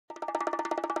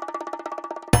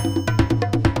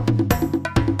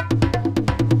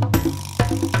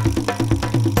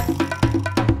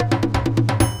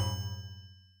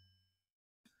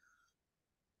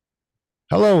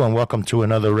Hello and welcome to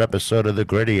another episode of the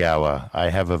Gritty Hour. I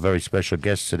have a very special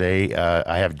guest today.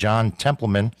 I have John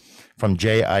Templeman from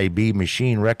JIB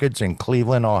Machine Records in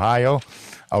Cleveland, Ohio,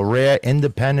 a rare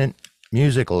independent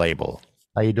music label.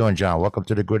 How you doing, John? Welcome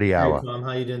to the Gritty Hey Hour. Tom,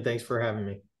 how you doing? Thanks for having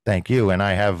me. Thank you. And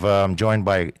I have joined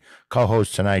by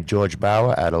co-host tonight, George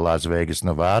Bauer out of Las Vegas,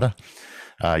 Nevada.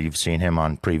 You've seen him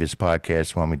on previous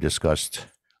podcasts when we discussed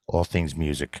all things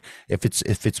music. If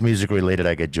it's music related,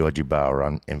 I get Georgie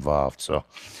Bauer involved. So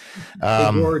Hey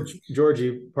um, George,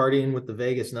 you partying with the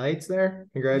Vegas Knights there?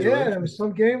 Yeah, it Congratulations. was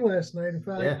some game last night.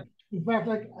 Yeah,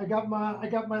 I got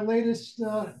my latest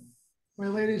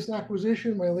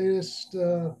acquisition, my latest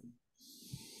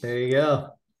there you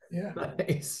go. yeah.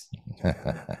 Nice. all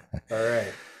All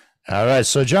right. right.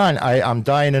 So John, I'm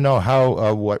dying to know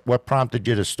how what prompted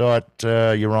you to start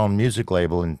your own music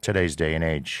label in today's day and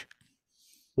age.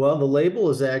 Well, the label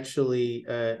is actually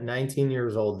 19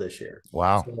 years old this year.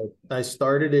 Wow. So I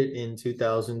started it in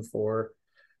 2004.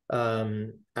 I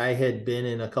had been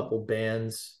in a couple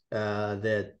bands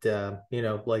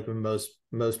that like when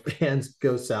most bands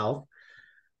go south.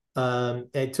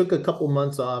 I took a couple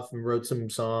months off and wrote some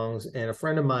songs. And a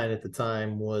friend of mine at the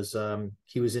time was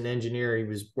he was an engineer. He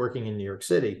was working in New York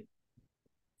City,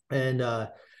 and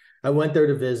I went there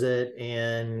to visit.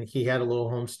 And he had a little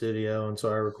home studio, and so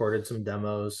I recorded some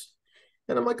demos.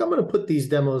 And I'm like, I'm going to put these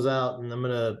demos out, and I'm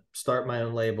going to start my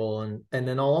own label, and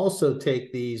then I'll also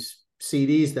take these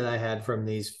CDs that I had from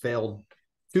these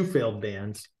two failed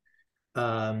bands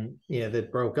that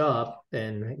broke up,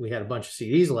 and we had a bunch of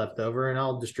CDs left over, and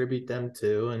I'll distribute them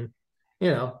too, and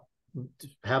you know,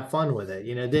 have fun with it.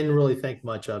 Didn't really think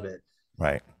much of it.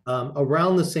 Right.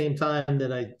 Around the same time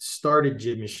that I started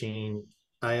JIB Machine,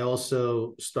 I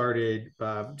also started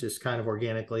just kind of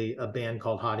organically a band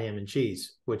called Hot Ham and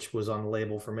Cheese, which was on the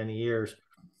label for many years.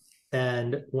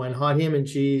 And when Hot Ham and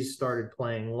Cheese started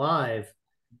playing live,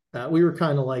 we were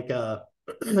kind of like I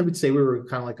would say we were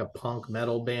kind of like a punk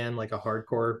metal band, like a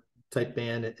hardcore type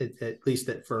band, at least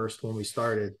at first when we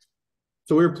started.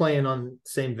 So we were playing on the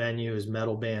same venue as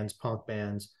metal bands, punk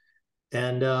bands,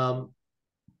 and a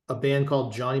band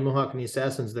called Johnny Mohawk and the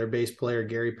Assassins, their bass player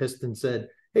Gary Piston said,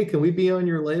 "Hey, can we be on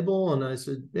your label?" And I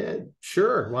said, "Yeah,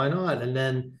 sure, why not?" And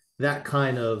then that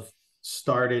kind of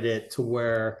started it to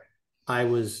where I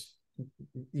was,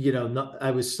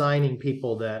 I was signing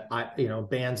people that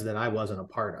bands that I wasn't a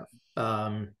part of.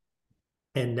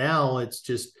 And now it's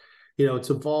just, it's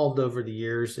evolved over the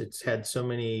years. It's had so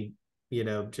many,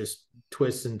 just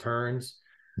twists and turns.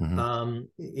 Hmm.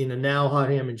 Now Hot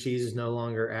Ham and Cheese is no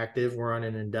longer active. We're on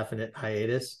an indefinite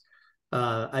hiatus.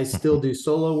 I still do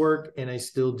solo work, and I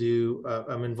still do,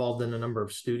 I'm involved in a number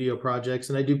of studio projects,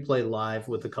 and I do play live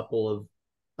with a couple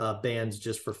of bands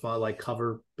just for fun, like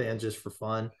cover bands just for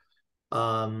fun.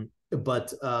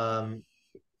 But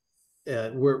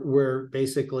we're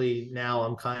basically, now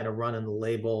I'm kind of running the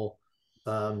label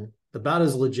about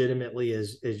as legitimately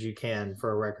as you can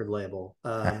for a record label.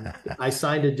 I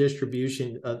signed a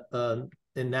distribution, a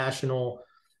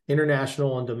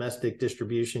international and domestic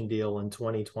distribution deal in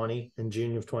 2020, in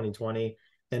June of 2020,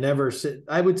 and ever since,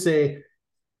 I would say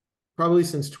probably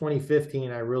since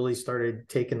 2015, I really started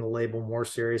taking the label more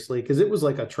seriously, because it was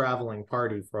like a traveling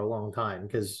party for a long time,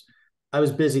 because I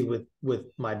was busy with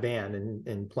my band,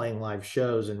 and playing live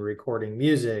shows and recording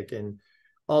music and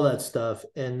all that stuff.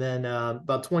 And then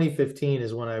about 2015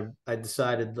 is when I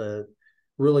decided to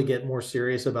really get more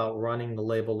serious about running the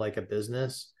label like a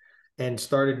business, and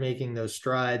started making those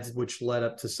strides, which led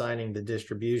up to signing the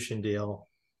distribution deal.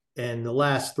 And the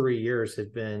last 3 years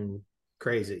have been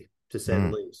crazy, to say the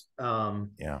Mm. least.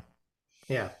 Yeah.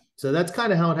 Yeah. So that's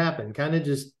kind of how it happened. Kind of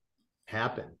just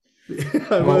happened.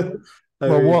 Well, I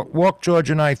well, mean, walk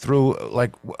George and I through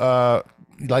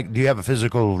do you have a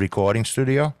physical recording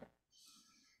studio?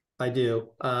 I do.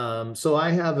 So I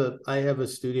have a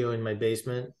studio in my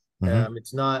basement. Hmm.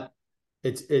 It's not,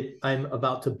 I'm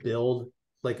about to build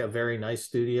like a very nice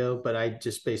studio, but I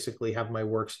just basically have my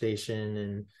workstation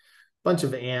and a bunch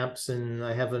of amps, and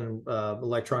I have an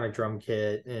electronic drum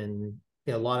kit, and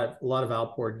a lot of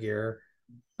outboard gear.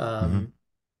 Hmm. Um,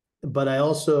 but I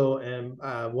also am,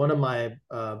 one of my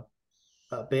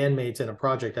bandmates in a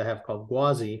project I have called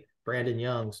Gwazi, Brandon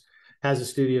Youngs, has a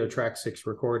studio track six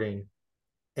recording.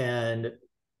 And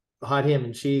Hot Ham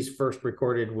and Cheese first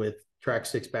recorded with track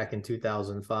six back in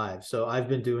 2005. So I've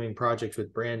been doing projects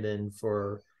with Brandon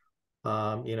for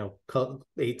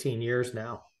 18 years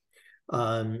now.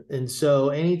 And so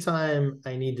anytime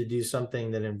I need to do something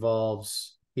that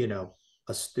involves,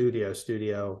 a studio,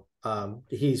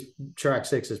 he's track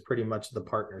six is pretty much the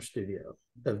partner studio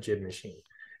of JIB Machine.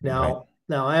 Right.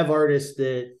 Now I have artists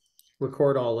that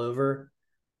record all over.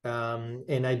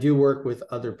 And I do work with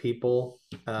other people.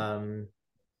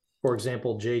 For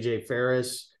example, JJ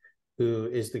Ferris, who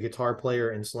is the guitar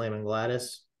player in Slam and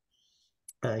Gladys.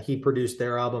 He produced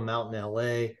their album out in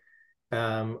LA.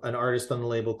 An artist on the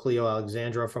label, Cleo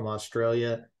Alexandra from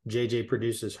Australia. JJ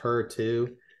produces her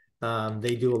too.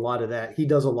 They do a lot of that. He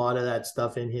does a lot of that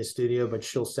stuff in his studio, but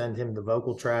she'll send him the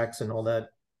vocal tracks and all that.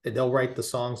 They'll write the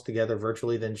songs together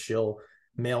virtually, then she'll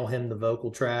mail him the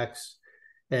vocal tracks.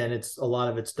 And it's a lot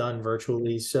of it's done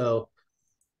virtually. So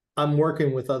I'm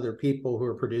working with other people who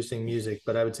are producing music,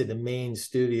 but I would say the main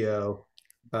studio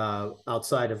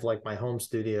outside of like my home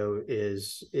studio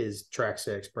is Track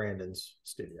Six, Brandon's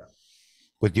studio.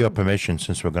 With your permission,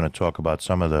 since we're going to talk about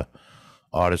some of the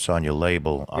artists on your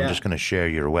label, I'm just going to share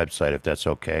your website if that's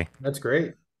okay. That's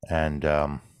great. And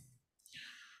I'm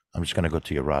just going to go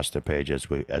to your roster page as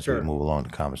we move along the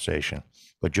conversation.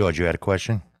 But George, you had a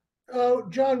question?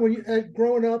 John, when you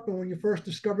growing up and when you first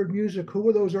discovered music, who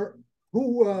were those?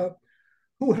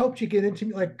 Who helped you get into,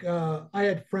 like, I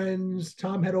had friends,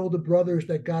 Tom had older brothers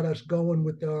that got us going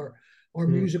with our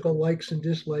musical likes and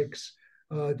dislikes.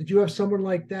 Did you have someone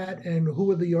like that? And who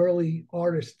were the early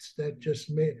artists that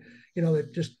just made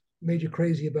you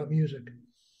crazy about music?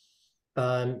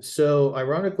 So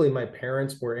ironically, my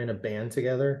parents were in a band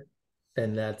together,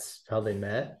 and that's how they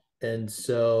met. And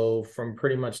so from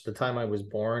pretty much the time I was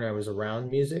born, I was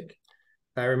around music.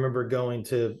 I remember going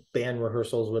to band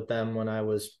rehearsals with them when I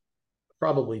was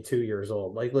probably 2 years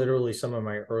old, like literally some of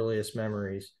my earliest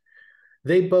memories.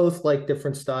 They both like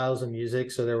different styles of music.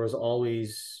 So there was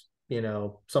always,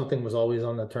 something was always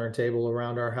on the turntable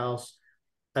around our house.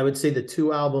 I would say the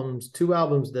two albums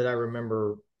that I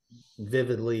remember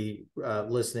vividly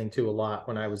listening to a lot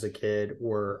when I was a kid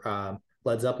were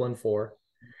Led Zeppelin 4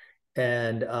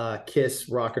 and Kiss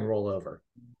Rock and Roll Over.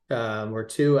 Were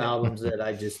two albums that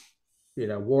I just,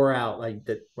 wore out like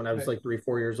that when I was like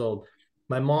 3-4 years old.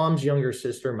 My mom's younger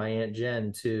sister, my Aunt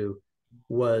Jen, too,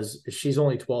 she's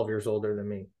only 12 years older than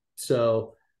me.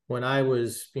 So when I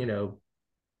was,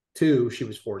 2, she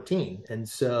was 14. And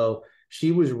so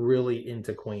she was really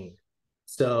into Queen.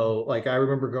 So like I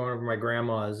remember going over to my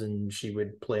grandma's and she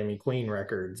would play me Queen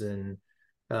records, and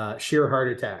Sheer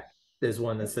Heart Attack is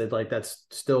one that said like that's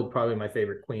still probably my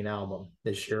favorite Queen album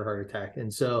is Sheer Heart Attack.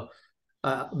 And so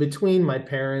between my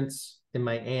parents and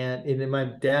my aunt, and then my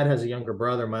dad has a younger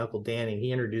brother, my Uncle Danny,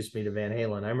 he introduced me to Van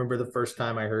Halen. I remember the first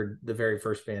time I heard the very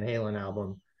first Van Halen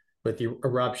album with the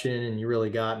Eruption and You Really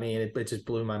Got Me, and it just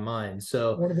blew my mind.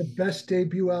 So one of the best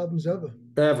debut albums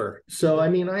ever. So I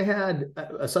mean, I had,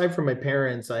 aside from my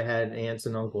parents, I had aunts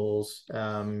and uncles,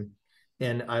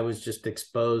 and I was just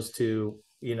exposed to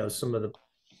some of the,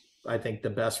 I think, the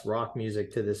best rock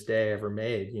music to this day ever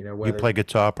made. You play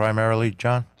guitar primarily,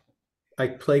 John? I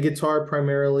play guitar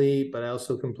primarily, but I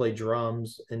also can play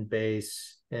drums and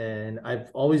bass. And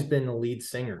I've always been a lead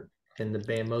singer in the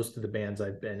band, most of the bands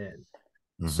I've been in.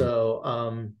 Mm-hmm. So,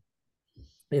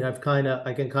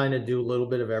 I can kind of do a little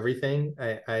bit of everything.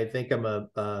 I think I'm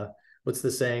what's the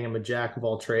saying? I'm a jack of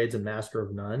all trades, a master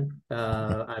of none.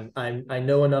 I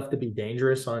know enough to be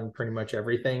dangerous on pretty much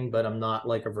everything, but I'm not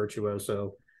like a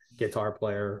virtuoso guitar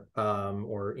player,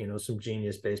 or, some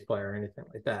genius bass player or anything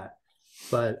like that.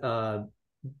 But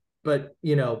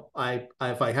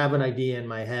if I have an idea in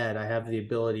my head, I have the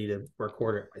ability to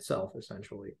record it myself,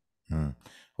 essentially.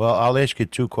 Well, I'll ask you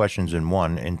two questions in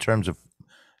one. In terms of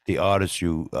the artists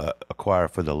you acquire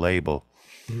for the label,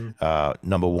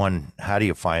 number one, how do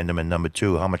you find them? And number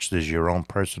two, how much does your own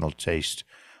personal taste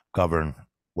govern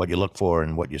what you look for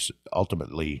and what you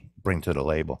ultimately bring to the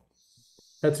label?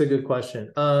 That's a good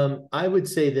question. I would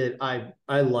say that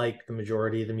I like the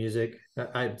majority of the music.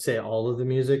 I'd say all of the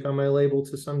music on my label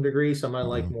to some degree. Some I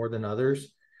like more than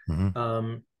others.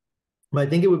 But I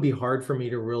think it would be hard for me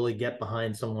to really get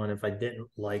behind someone if I didn't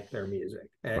like their music.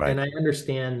 And I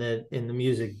understand that in the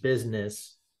music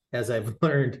business, as I've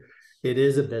learned, it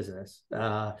is a business.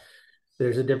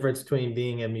 There's a difference between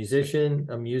being a musician,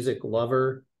 a music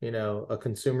lover, a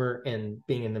consumer, and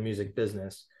being in the music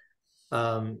business.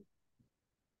 I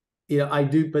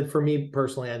do, but for me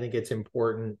personally, I think it's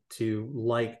important to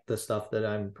like the stuff that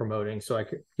I'm promoting. So I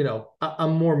could,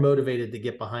 I'm more motivated to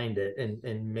get behind it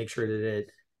and make sure that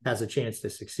it has a chance to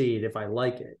succeed if I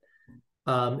like it.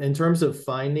 In terms of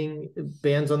finding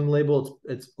bands on the label,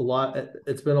 it's a lot.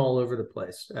 It's been all over the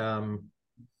place.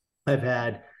 I've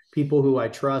had people who I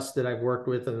trust that I've worked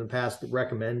with in the past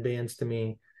recommend bands to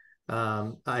me.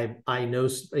 I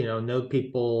know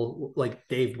people like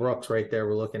Dave Brooks right there.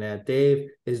 We're looking at Dave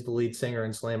is the lead singer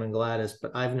in Slam and Gladys,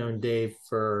 but I've known Dave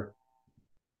for,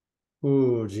 how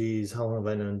long have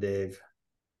I known Dave?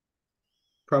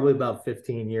 Probably about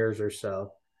 15 years or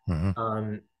so.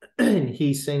 And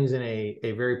he sings in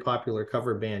a very popular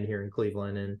cover band here in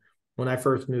Cleveland. And when I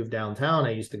first moved downtown,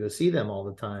 I used to go see them all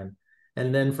the time.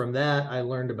 And then from that, I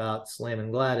learned about Slam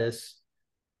and Gladys.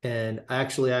 And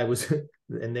actually, I was,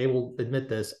 and they will admit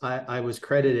this, I was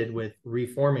credited with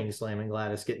reforming Slam and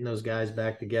Gladys, getting those guys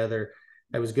back together.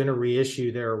 I was going to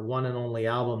reissue their one and only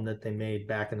album that they made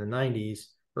back in the 90s,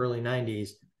 early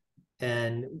 90s.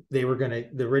 And they were going to,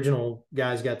 the original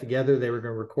guys got together, they were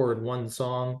going to record one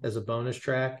song as a bonus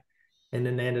track. And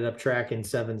then they ended up tracking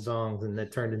 7 songs, and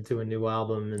that turned into a new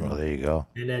album. And, well, there you go.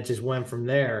 And that just went from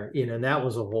there, and that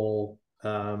was a whole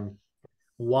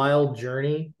wild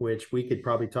journey, which we could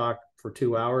probably talk for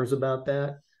 2 hours about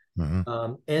that.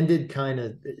 Ended kind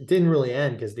of, it didn't really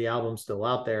end because the album's still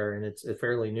out there and it's a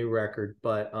fairly new record.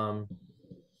 But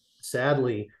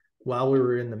sadly, while we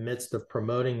were in the midst of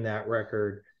promoting that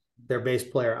record, their bass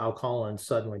player, Al Collins,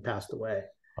 suddenly passed away.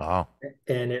 Wow.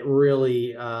 And it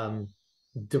really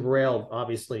derailed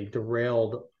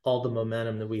all the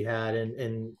momentum that we had.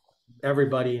 And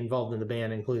everybody involved in the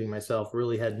band, including myself,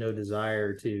 really had no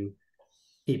desire to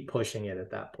keep pushing it at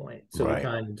that point. So we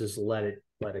kind of just let it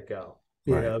go,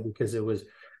 because it was,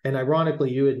 and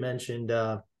ironically, you had mentioned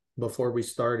before we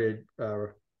started,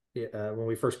 when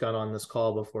we first got on this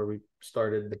call, before we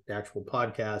started the actual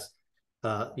podcast,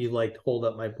 you liked Hold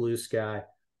Up My Blue Sky.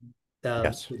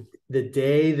 Yes. The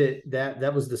day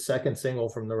that was the second single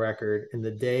from the record, and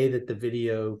the day that the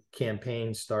video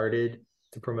campaign started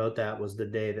to promote that was the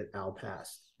day that Al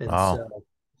passed. And so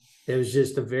it was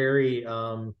just a very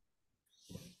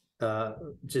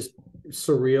just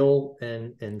surreal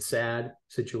and sad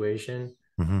situation.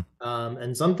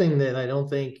 And something that I don't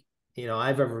think I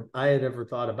had ever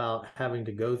thought about having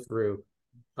to go through.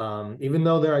 Even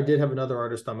though I did have another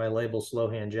artist on my label, Slow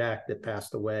Hand Jack, that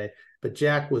passed away, but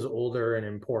Jack was older and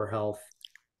in poor health.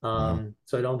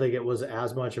 So I don't think it was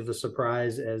as much of a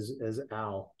surprise as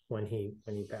Al when he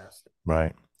passed.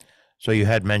 Right. So you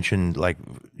had mentioned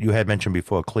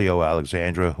before, Cleo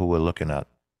Alexandra, who we're looking at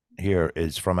here,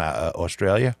 is from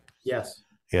Australia. Yes.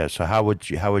 Yeah. So how would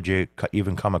you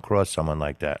even come across someone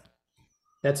like that?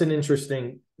 That's an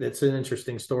interesting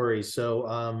story.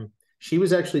 So she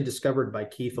was actually discovered by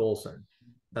Keith Olsen,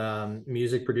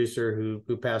 music producer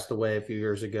who passed away a few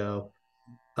years ago.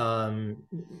 And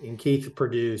Keith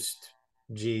produced,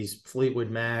 Fleetwood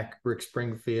Mac, Rick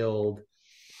Springfield,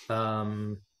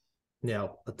 a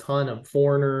ton of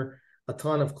Foreigner, a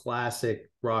ton of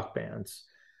classic rock bands.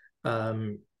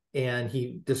 And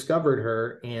he discovered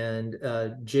her, and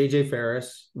JJ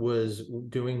Ferris was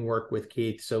doing work with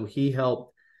Keith. So he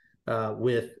helped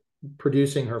with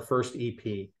producing her first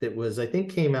EP that was, I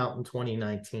think, came out in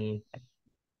 2019. It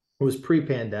was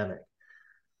pre-pandemic.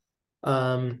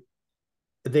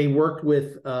 They worked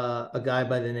with a guy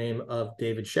by the name of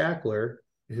David Shackler,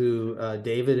 who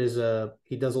David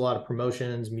he does a lot of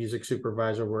promotions, music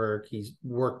supervisor work. He's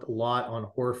worked a lot on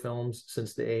horror films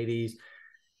since the 80s.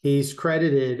 He's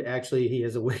credited, actually, he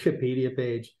has a Wikipedia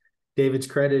page. David's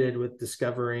credited with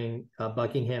discovering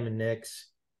Buckingham and Nicks,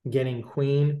 getting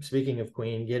Queen, speaking of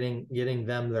Queen, getting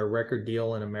them their record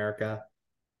deal in America.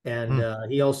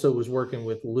 And he also was working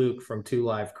with Luke from Two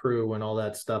Live Crew when all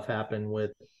that stuff happened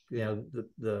with,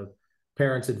 the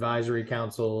Parents Advisory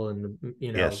Council and,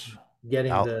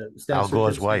 getting the Al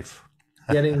Gore's wife.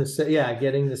 getting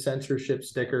the censorship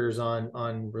stickers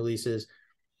on releases.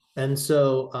 And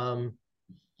so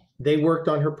they worked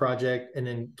on her project, and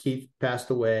then Keith passed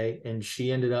away, and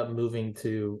she ended up moving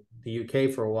to the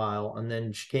UK for a while. And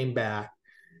then she came back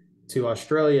to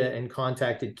Australia and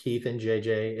contacted Keith and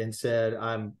JJ and said,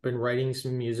 I've been writing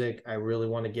some music. I really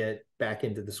want to get back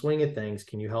into the swing of things.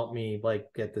 Can you help me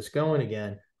get this going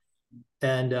again?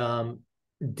 And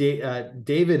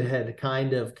David had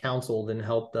kind of counseled and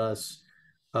helped us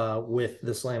with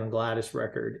the Slam and Gladys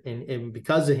record. And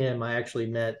because of him, I actually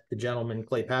met the gentleman,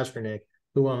 Clay Pasternak,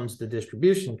 who owns the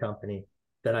distribution company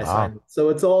that I signed. So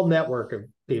it's all network of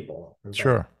people.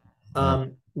 Sure.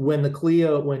 When the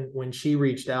Clio, when she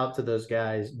reached out to those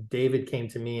guys, David came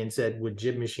to me and said, would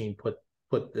JIB Machine put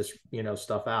this,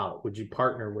 stuff out? Would you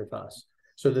partner with us?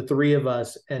 So the 3 of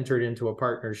us entered into a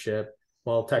partnership.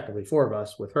 Well, technically 4 of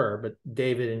us with her, but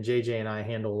David and JJ and I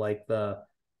handle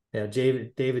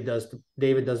David does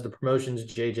the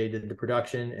promotions, JJ did the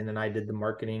production, and then I did the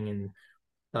marketing and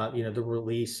the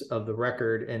release of the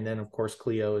record. And then of course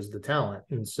Cleo is the talent.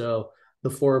 And so the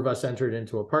 4 of us entered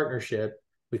into a partnership.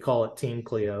 We call it Team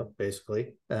Cleo,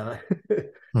 basically. And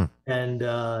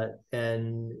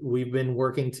we've been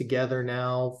working together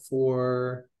now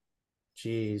for,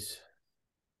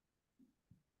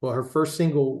 her first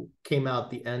single came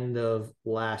out the end of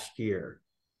last year,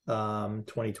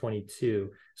 2022.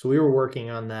 So we were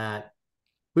working on that.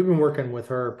 We've been working with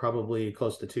her probably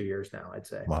close to 2 years now, I'd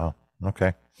say. Wow.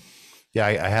 Okay. Yeah,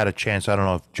 I had a chance. I don't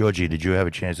know if Georgie, did you have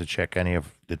a chance to check any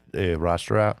of the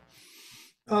roster out?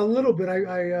 A little bit.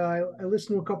 I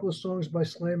listened to a couple of songs by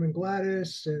Slam and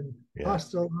Gladys and Yeah.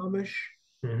 Hostel Amish,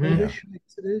 Mm-hmm. I guess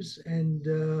it is, and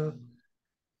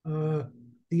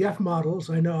the F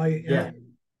models. I know. Yeah.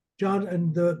 John,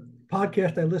 and the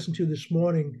podcast I listened to this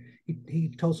morning,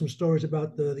 he told some stories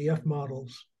about the F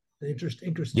models. The Yeah,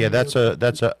 interesting.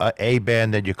 that's a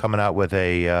band that you're coming out with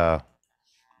at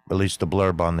least the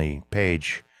blurb on the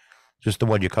page. Just the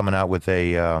one you're coming out with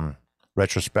a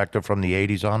retrospective from the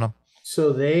 80s on them.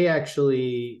 So they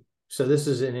actually, so this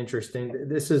is an interesting,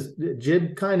 this is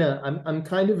JIB kind of, I'm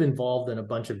kind of involved in a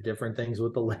bunch of different things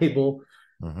with the label.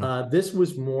 Mm-hmm. This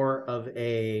was more of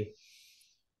a,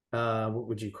 what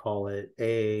would you call it?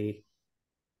 A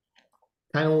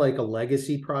kind of like a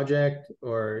legacy project,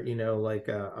 or, you know, like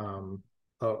the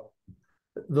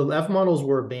F Models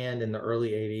were a band in the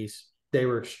early 80s. They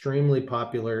were extremely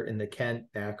popular in the Kent,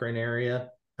 Akron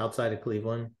area outside of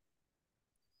Cleveland.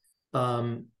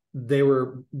 They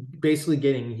were basically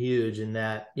getting huge in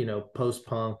that, you know,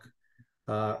 post-punk,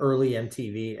 early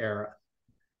MTV era.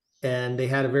 And they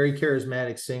had a very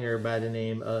charismatic singer by the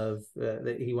name of,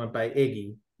 he went by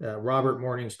Iggy. Robert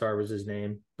Morningstar was his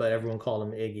name, but everyone called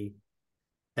him Iggy.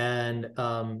 And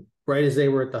right as they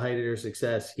were at the height of their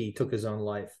success, he took his own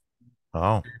life.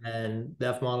 Oh. And the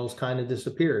F Models kind of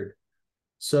disappeared.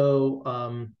 So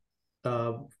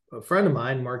a friend of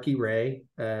mine, Marky Ray,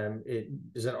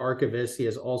 is an archivist. He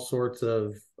has all sorts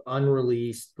of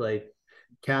unreleased, like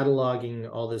cataloging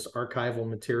all this archival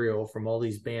material from all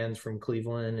these bands from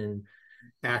Cleveland and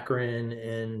Akron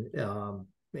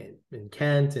and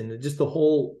Kent and just the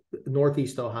whole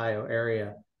Northeast Ohio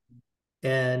area.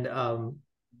 And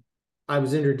I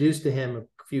was introduced to him a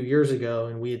few years ago,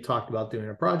 and we had talked about doing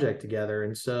a project together.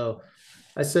 And so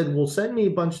I said, well, send me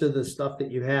a bunch of the stuff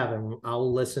that you have and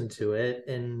I'll listen to it.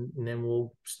 And then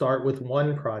we'll start with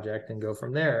one project and go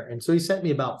from there. And so he sent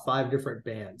me about 5 different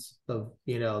bands of,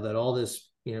 you know, that all this,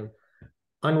 you know,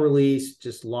 unreleased,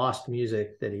 just lost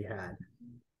music that he had.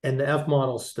 And the F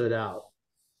Models stood out.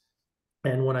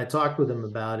 And when I talked with him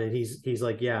about it, he's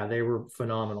like, yeah, they were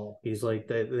phenomenal. He's like,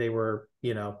 they were,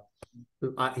 you know,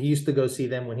 he used to go see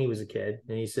them when he was a kid.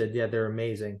 And he said, yeah, they're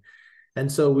amazing.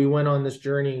 And so we went on this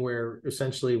journey where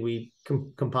essentially we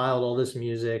compiled all this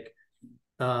music.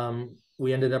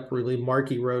 We ended up really,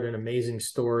 Marky wrote an amazing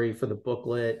story for the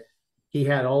booklet. He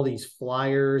had all these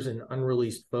flyers and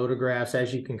unreleased photographs,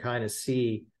 as you can kind of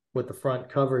see with the front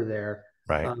cover there.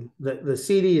 Right. The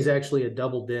CD is actually a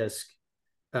double disc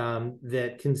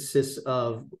that consists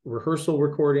of rehearsal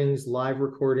recordings, live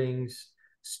recordings,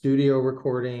 studio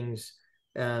recordings.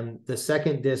 The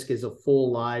second disc is a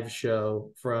full live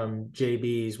show from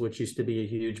JB's, which used to be a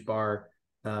huge bar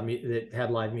that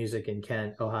had live music in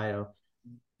Kent, Ohio.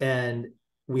 And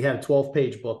we had a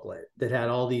 12-page booklet that had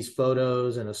all these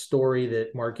photos and a story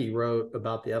that Marky wrote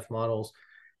about the F Models.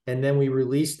 And then we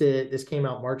released it. This came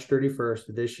out March 31st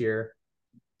of this year.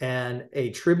 And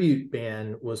a tribute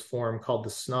band was formed called the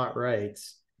Snot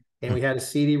Rights. And we had a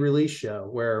CD release show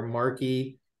where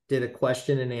Marky did a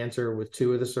question and answer with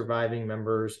 2 of the surviving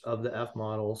members of the F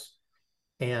Models.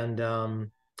 And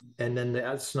then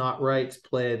the Snot Rights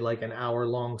played like an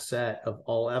hour-long set of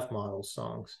all F Models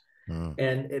songs.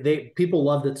 And people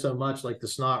loved it so much, like the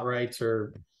Snot Rights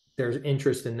there's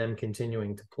interest in them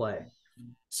continuing to play.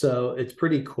 So it's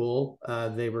pretty cool.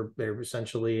 They were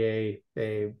essentially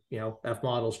a you know, F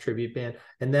Models tribute band,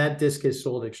 and that disc has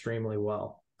sold extremely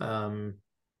well.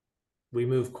 We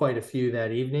moved quite a few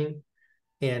that evening,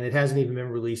 and it hasn't even been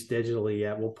released digitally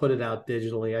yet. We'll put it out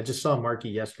digitally. I just saw Marky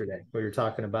yesterday. We were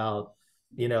talking about,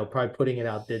 you know, probably putting it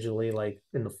out digitally like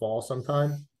in the fall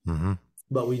sometime. Mm-hmm.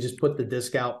 But we just put the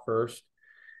disc out first,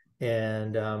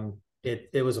 and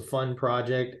it was a fun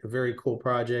project, a very cool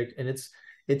project, and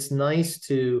it's nice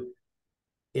to,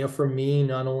 you know, for me,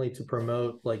 not only to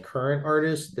promote like current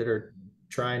artists that are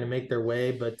trying to make their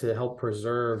way, but to help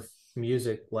preserve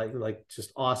music like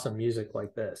just awesome music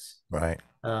like this. Right.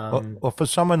 Well, for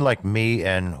someone like me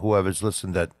and whoever's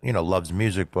listened that, you know, loves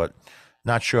music, but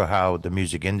not sure how the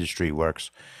music industry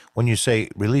works, when you say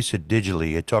release it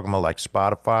digitally, you're talking about like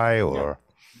Spotify or,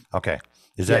 okay.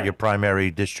 Is that your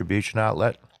primary distribution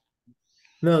outlet?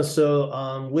 No.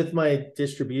 So with my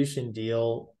distribution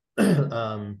deal,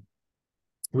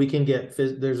 we can get,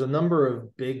 there's a number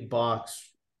of big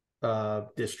box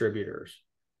distributors.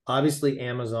 Obviously,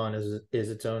 Amazon is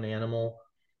its own animal,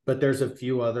 but there's a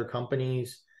few other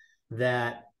companies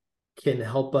that can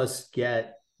help us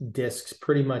get discs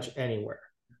pretty much anywhere.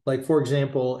 Like, for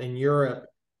example, in Europe,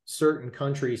 certain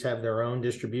countries have their own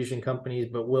distribution companies,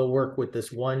 but we'll work with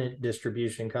this one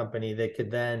distribution company that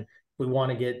could then, we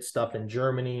want to get stuff in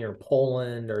Germany or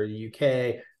Poland or the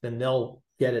UK, then they'll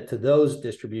get it to those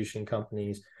distribution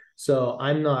companies. So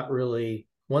I'm not really,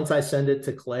 once I send it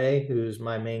to Clay, who's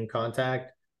my main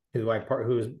contact, who's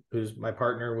my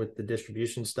partner with the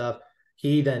distribution stuff,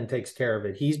 he then takes care of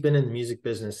it. He's been in the music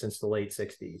business since the late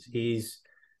 60s. He's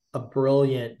a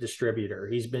brilliant distributor.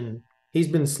 He's been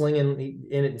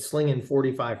slinging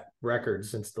 45 records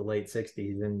since the late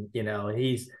 60s, and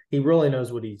he really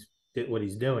knows what he's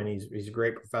doing. He's a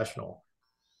great professional.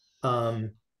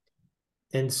 And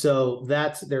so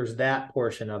there's that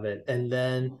portion of it. And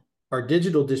then our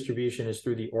digital distribution is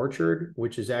through the Orchard,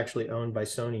 which is actually owned by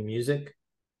Sony Music.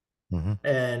 Mm-hmm.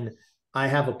 And I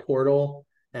have a portal,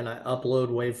 and I upload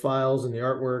WAV files and the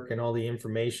artwork and all the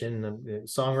information, the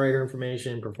songwriter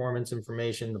information, performance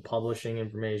information, the publishing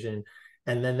information,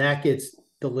 and then that gets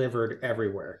delivered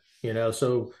everywhere.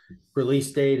 So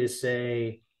release date is,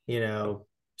 say,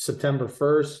 September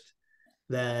 1st,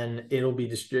 then it'll be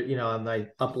and I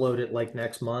upload it like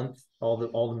next month, all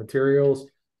the materials,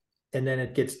 and then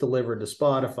it gets delivered to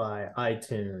Spotify,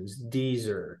 iTunes,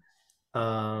 Deezer.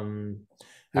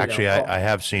 Actually, I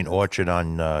have seen Orchard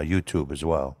on YouTube as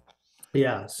well.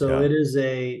 Yeah, so it is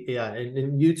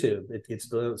in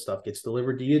YouTube, stuff gets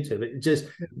delivered to YouTube.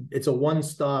 It's a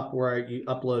one-stop where you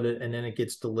upload it and then it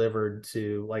gets delivered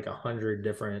to like 100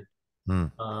 different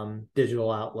digital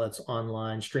outlets,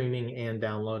 online streaming and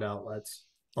download outlets.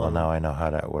 Well, now I know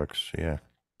how that works. Yeah.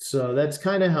 So that's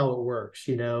kind of how it works,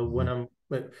 when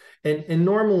and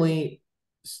normally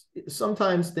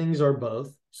sometimes things are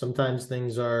both. Sometimes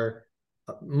things are,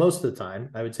 most of the time,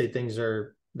 I would say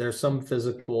there's some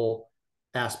physical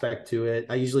aspect to it.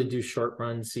 I usually do short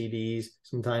run CDs,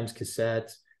 sometimes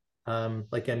cassettes.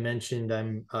 Like I mentioned,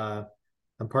 I'm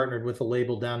partnered with a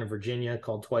label down in Virginia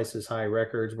called Twice as High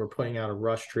Records. We're putting out a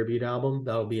Rush tribute album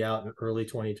that'll be out in early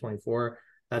 2024.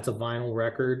 That's a vinyl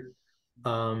record.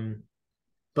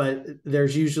 But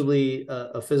there's usually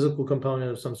a physical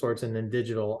component of some sorts, and then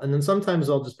digital. And then sometimes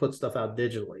I'll just put stuff out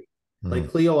digitally. Like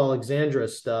Cleo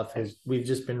Alexandra's stuff we've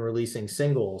just been releasing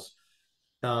singles,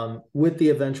 with the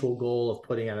eventual goal of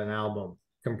putting out an album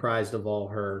comprised of all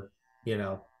her,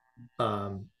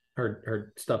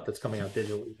 her stuff that's coming out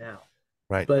digitally now.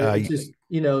 Right. But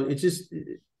it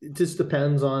just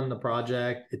depends on the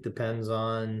project. It depends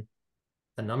on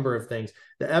a number of things.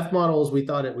 The F models, we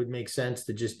thought it would make sense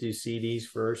to just do CDs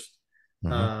first,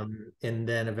 and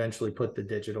then eventually put the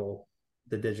digital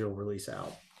release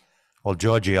out. Well,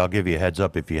 Georgie, I'll give you a heads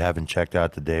up if you haven't checked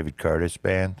out the David Curtis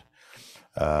Band.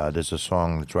 There's a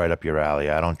song that's right up your alley.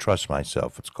 I Don't Trust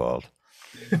Myself, it's called.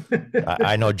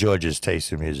 I know George's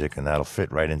taste in music, and that'll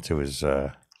fit right into his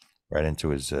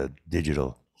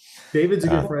digital. David's a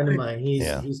good friend of mine.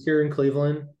 He's here in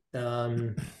Cleveland.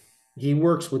 He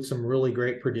works with some really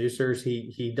great producers.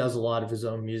 He does a lot of his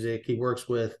own music. He works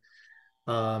with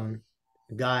a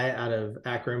guy out of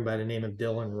Akron by the name of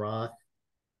Dylan Roth.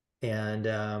 And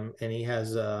he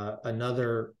has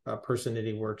another person that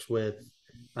he works with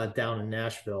down in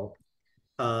Nashville,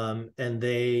 and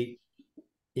they,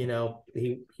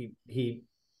 he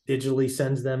digitally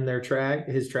sends them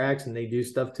his tracks, and they do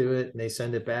stuff to it, and they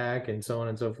send it back, and so on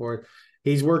and so forth.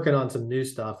 He's working on some new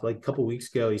stuff. Like a couple weeks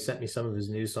ago, he sent me some of his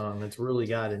new song that's really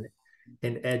got an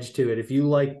edge to it. If you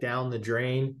like Down the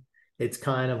Drain, it's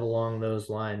kind of along those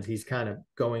lines. He's kind of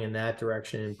going in that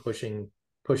direction and pushing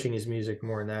his music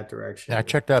more in that direction. Yeah, I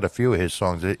checked out a few of his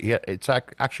songs. It's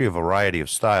actually a variety of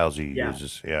styles he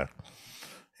uses. Yeah.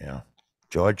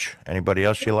 George, anybody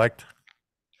else you liked?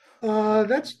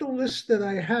 That's the list that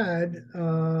I had.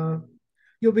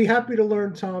 You'll be happy to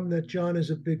learn, Tom, that John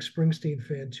is a big Springsteen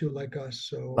fan too, like us.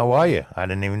 So, how are you? I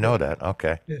didn't even know that.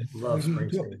 Okay. Yeah, love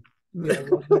Springsteen. Yeah,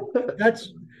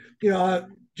 that's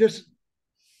just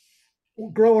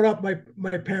growing up. My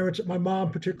parents, my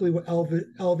mom particularly, were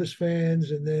Elvis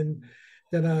fans, and then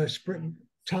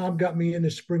Tom got me into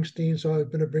Springsteen, so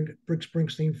I've been a big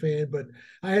Springsteen fan. But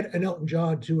I had an Elton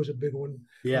John too, was a big one.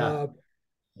 Yeah.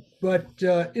 But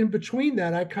in between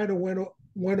that, I kind of went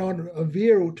on a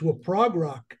veer to a prog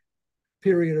rock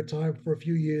period of time for a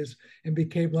few years and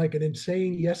became like an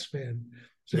insane Yes fan.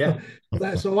 So,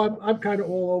 so I'm kind of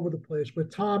all over the place.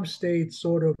 But Tom stayed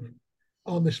sort of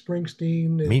on the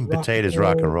Springsteen. Meat and potatoes,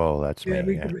 rock and roll. That's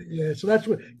me. Yeah. So that's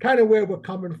kind of where we're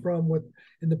coming from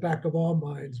in the back of our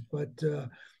minds. But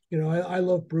I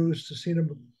love Bruce. I've seen him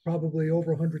probably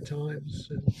over 100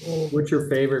 times. What's your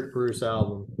favorite Bruce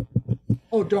album?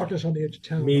 Oh, Darkness on the Edge of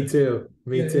Town. Me too.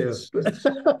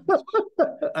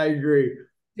 I agree.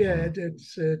 Yeah,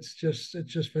 it's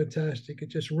just fantastic. It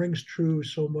just rings true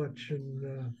so much,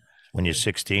 and When you're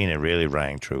 16, it really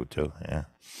rang true too. Yeah.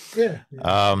 yeah,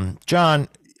 John,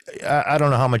 I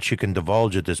don't know how much you can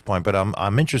divulge at this point, but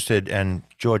I'm interested, and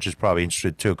George is probably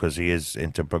interested too because he is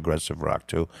into progressive rock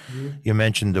too. Mhm. You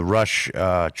mentioned the Rush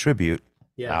tribute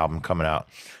Yeah. album coming out.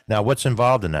 Now, what's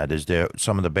involved in that? Is there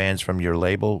some of the bands from your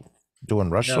label doing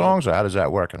Rush No, songs, or how does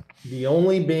that working? the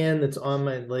only band that's on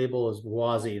my label is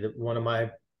Wazi, that one of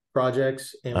my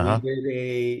projects, and Uh huh.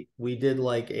 we did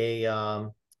like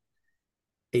a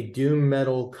doom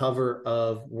metal cover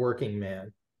of Working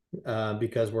Man,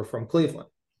 because we're from Cleveland.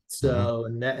 Mm-hmm. So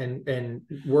and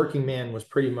Working Man was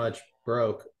pretty much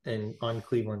broke and on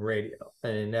Cleveland radio,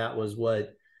 and that was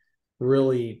what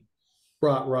really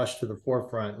brought Rush to the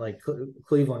forefront. Like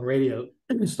Cleveland radio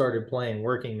started playing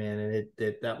Working Man,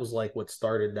 and that was like what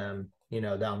started them,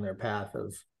 down their path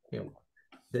of the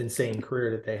insane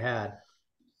career that they had.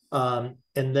 And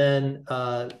then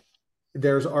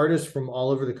there's artists from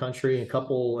all over the country. A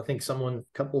couple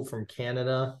from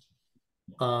Canada.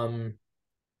 Um,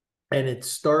 and it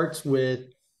starts with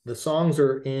the songs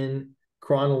are in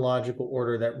chronological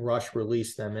order that Rush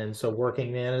released them in. So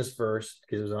Working Man is first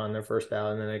because it was on their first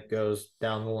album, and then it goes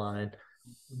down the line.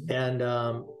 And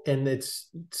it's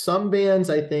some bands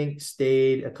I think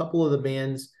stayed. A couple of the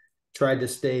bands tried to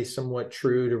stay somewhat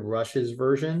true to Rush's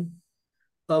version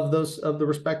of the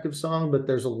respective song, but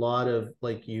there's a lot of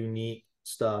like unique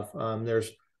stuff.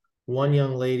 There's one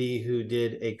young lady who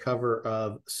did a cover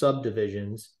of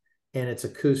Subdivisions, and it's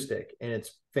acoustic and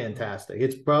it's fantastic.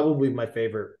 It's probably my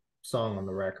favorite song on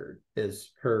the record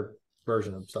is her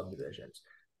version of Subdivisions.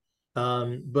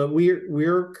 But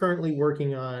we're currently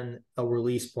working on a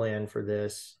release plan for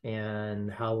this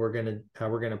and how we're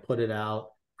gonna put it out,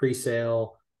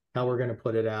 pre-sale, how we're gonna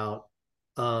put it out.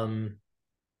 Um,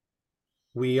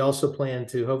 we also plan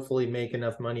to hopefully make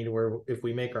enough money to where if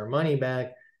we make our money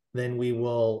back, then we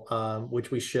will,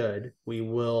 which we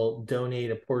will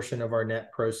donate a portion of our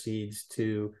net proceeds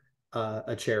to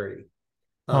a charity.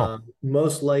 Oh,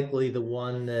 Most likely the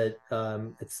one that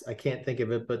I can't think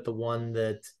of it, but the one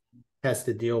that has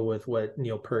to deal with what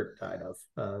Neil Peart died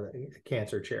of,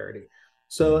 cancer charity.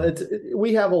 So mm-hmm.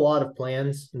 we have a lot of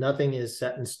plans. Nothing is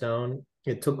set in stone.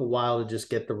 It took a while to just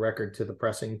get the record to the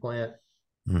pressing plant.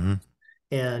 Mm-hmm.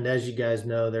 And as you guys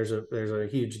know, there's a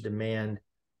huge demand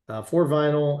for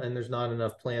vinyl, and there's not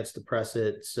enough plants to press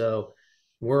it. So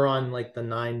we're on like the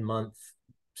 9-month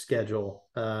schedule.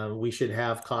 We should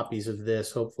have copies of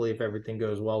this. Hopefully, if everything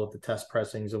goes well with the test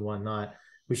pressings and whatnot,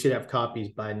 we should have copies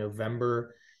by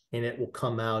November, and it will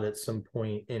come out at some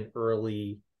point in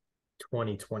early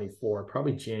 2024,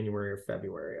 probably January or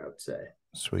February, I would say.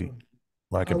 Sweet.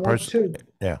 Well, I want to.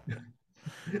 yeah,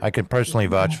 I can personally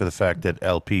vouch for the fact that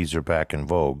LPs are back in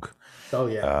vogue. Oh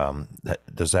yeah.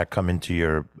 Does that come into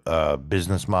your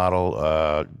business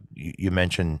model? You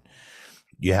mentioned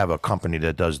you have a company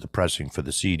that does the pressing for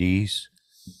the CDs.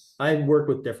 I work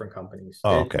with different companies.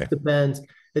 Oh, It okay. depends.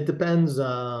 It depends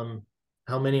how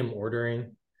many I'm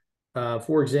ordering.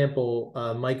 For example,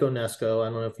 Mike Onesco. I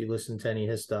don't know if you listen to any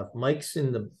of his stuff. Mike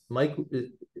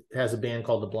has a band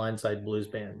called the Blindside Blues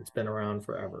Band. It's been around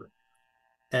forever.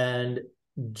 And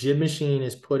JIB Machine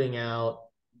is putting out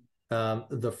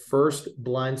the first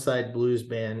Blindside Blues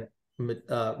Band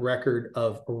record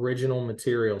of original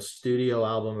material, studio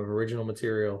album of original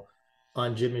material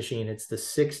on JIB Machine. It's the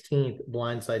 16th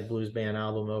Blindside Blues Band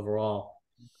album overall.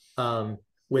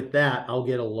 With that, I'll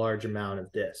get a large amount of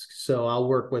discs. So I'll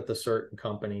work with a certain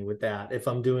company with that. If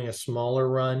I'm doing a smaller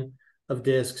run of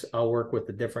discs, I'll work with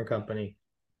a different company.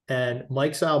 And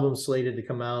Mike's album slated to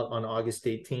come out on August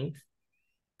 18th.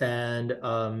 And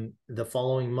the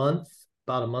following month,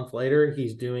 about a month later,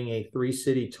 he's doing a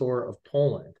 3-city tour of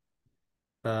Poland.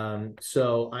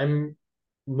 So I'm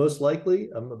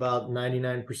about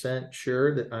 99%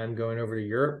 sure that I'm going over to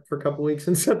Europe for a couple weeks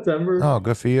in September. Oh,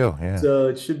 good for you. Yeah. So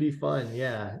it should be fun.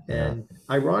 Yeah. Yeah. And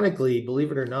ironically,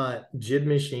 believe it or not, JIB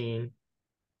Machine,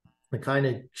 it kind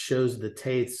of shows the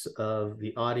tastes of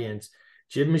the audience.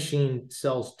 JIB Machine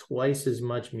sells twice as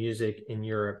much music in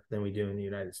Europe than we do in the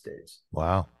United States.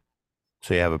 Wow.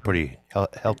 So you have a pretty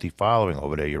healthy following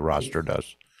over there. Your roster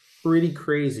does. Pretty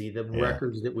crazy the Yeah.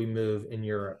 records that we move in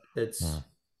Europe. Hmm.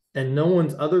 And no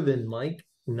one's other than Mike,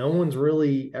 no one's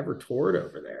really ever toured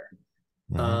over there.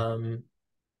 Mm-hmm.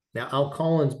 Now Al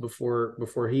Collins,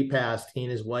 before he passed, he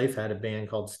and his wife had a band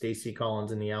called Stacy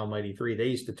Collins and the Almighty Three. They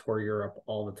used to tour Europe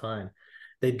all the time.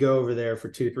 They'd go over there for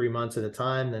 2-3 months at a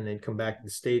time, then they'd come back to the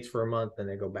States for a month, then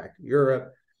they go back to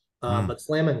Europe. Mm. But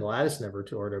Slam and Gladys never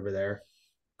toured over there.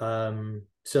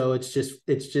 So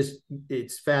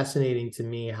it's fascinating to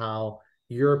me how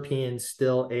Europeans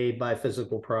still, A, buy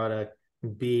physical product,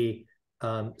 B,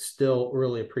 still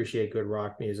really appreciate good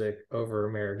rock music over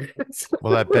Americans.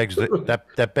 Well, that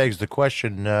begs the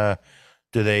question: are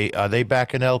they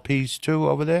back in LPs too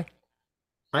over there,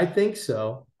 I think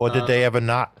so. or did they ever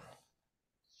not?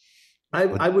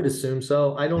 I would assume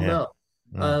so. I don't Yeah.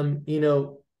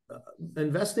 know.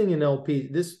 Investing in LP,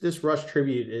 this Rush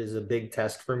tribute is a big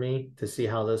test for me to see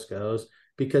how this goes,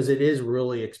 because it is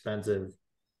really expensive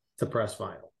to press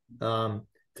vinyl.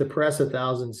 To press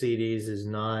 1,000 CDs is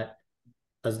not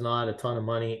a ton of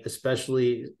money,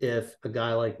 especially if a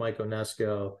guy like Mike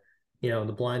Onesco,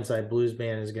 the Blindside Blues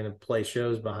Band, is going to play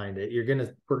shows behind it.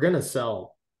 We're gonna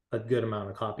sell a good amount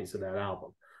of copies of that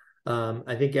album.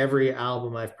 I think every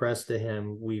album I've pressed to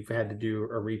him, we've had to do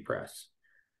a repress,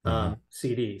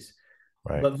 CDs.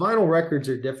 Right. But vinyl records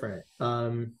are different.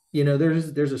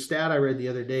 There's a stat I read the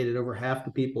other day that over half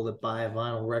the people that buy a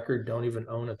vinyl record don't even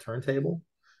own a turntable.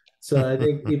 So I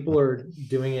think people are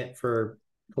doing it for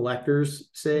collectors'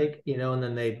 sake, and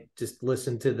then they just they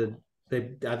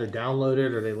either download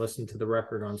it or they listen to the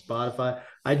record on Spotify.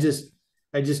 I just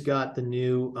got the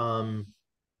new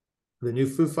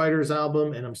Foo Fighters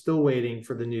album, and I'm still waiting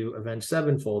for the new Avenged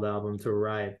Sevenfold album to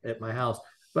arrive at my house.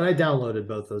 But I downloaded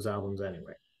both those albums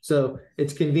anyway, so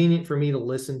it's convenient for me to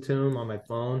listen to them on my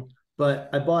phone. But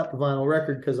I bought the vinyl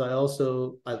record because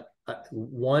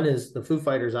one is the Foo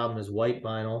Fighters album is white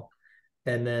vinyl,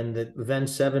 and then the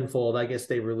Avenged Sevenfold, I guess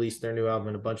they released their new album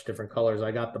in a bunch of different colors.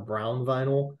 I got the brown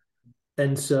vinyl,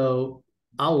 and so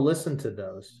I'll listen to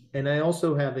those. And I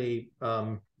also have a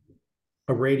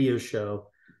radio show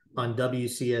on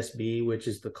WCSB, which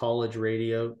is the college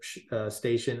radio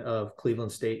station of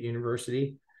Cleveland State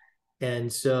University.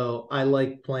 And so I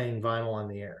like playing vinyl on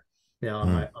the air,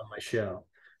 on my show.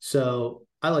 So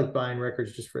I like buying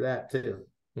records just for that too.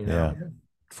 Yeah.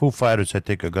 Foo Fighters, I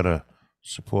think, are gonna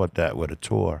support that with a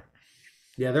tour.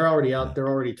 Yeah, they're already out. They're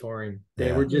already touring.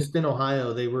 They were just in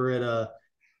Ohio. They were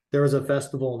there was a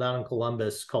festival down in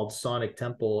Columbus called Sonic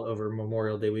Temple over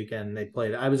Memorial Day weekend. They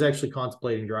played. I was actually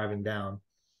contemplating driving down,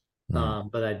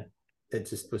 but it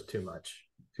just was too much.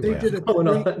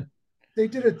 They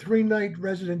did a 3-night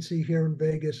residency here in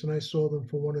Vegas, and I saw them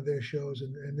for one of their shows,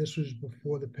 and this was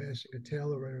before the passing of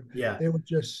Taylor. Yeah, they were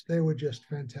just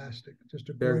fantastic.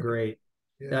 They're great.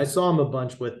 Yeah. I saw them a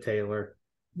bunch with Taylor.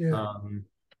 Yeah,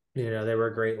 they were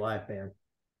a great live band.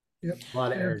 Yep, a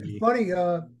lot of energy. Funny,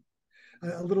 a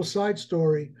little side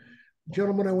story.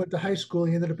 Gentleman I went to high school,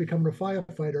 he ended up becoming a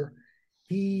firefighter.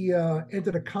 He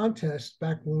entered a contest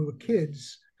back when we were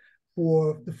kids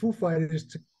for the Foo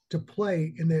Fighters to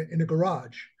play in the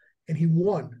garage, and he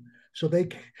won. So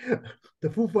the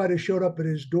Foo Fighters showed up at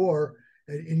his door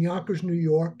in Yonkers, New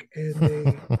York,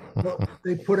 and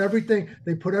they put everything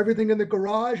in the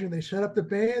garage, and they set up the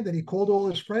band, and he called all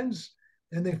his friends,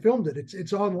 and they filmed it.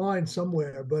 It's online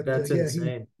somewhere. But that's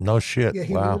insane. No shit. Yeah,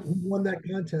 he won that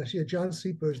contest. Yeah, John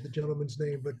Sieper is the gentleman's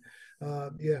name, but I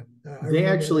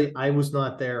was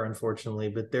not there, unfortunately,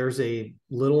 but there's a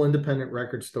little independent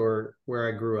record store where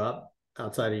I grew up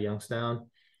outside of Youngstown,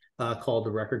 called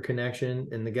the Record Connection,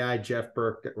 and the guy Jeff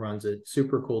Burke that runs it,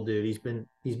 super cool dude. He's been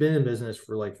in business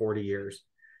for like 40 years.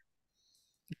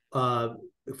 A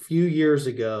few years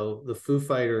ago, the Foo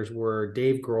Fighters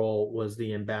Dave Grohl was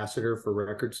the ambassador for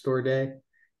Record Store Day,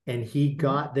 and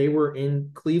they were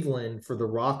in Cleveland for the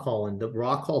Rock Hall, and the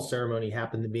Rock Hall ceremony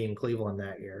happened to be in Cleveland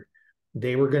that year.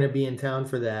 They were going to be in town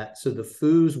for that, so the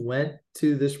Foos went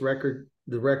to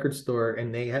the record store,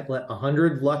 and they had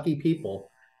 100 lucky people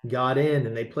got in,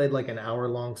 and they played like an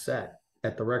hour-long set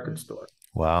at the record store.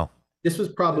 Wow. This was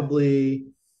probably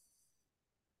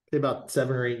about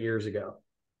 7 or 8 years ago.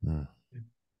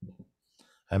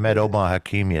 I met Omar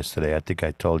Hakim yesterday. I think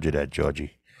I told you that,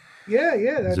 Georgie. Yeah.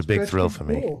 It's a big thrill for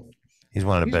me. He's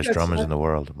one of the best drummers in the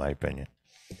world, in my opinion.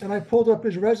 And I pulled up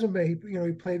his resume. He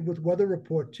played with Weather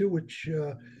Report too, which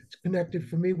is connected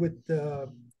for me with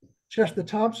Chester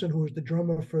Thompson, who was the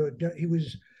drummer he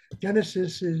was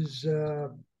Genesis's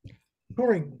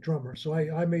touring drummer. So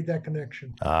I made that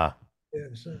connection.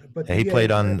 Yes, he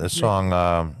played on the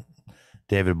song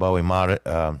David Bowie, Modern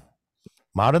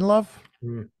Love?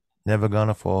 Never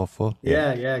Gonna Fall For.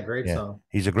 Yeah, great song.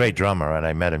 He's a great drummer, and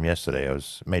I met him yesterday.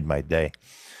 It made my day.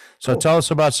 So tell us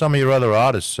about some of your other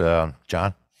artists,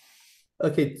 John.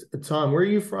 Okay, Tom, where are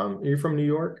you from? Are you from New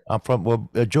York? I'm from,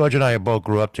 George and I both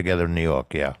grew up together in New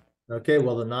York, yeah. Okay,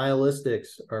 well, the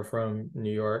Nihilistics are from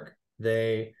New York.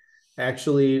 They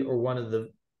actually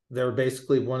are they're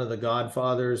basically one of the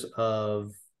godfathers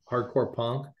of hardcore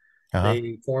punk.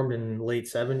 They formed in late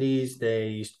 70s. They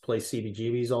used to play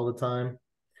CBGBs all the time.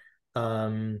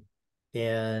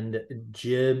 and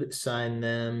JIB signed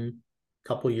them a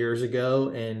couple years ago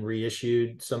and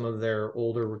reissued some of their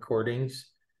older recordings.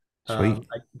 Sweet.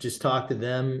 I just talked to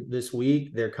them this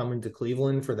week. They're coming to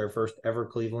Cleveland for their first ever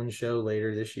Cleveland show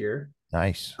later this year.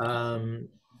 Nice. And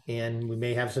we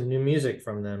may have some new music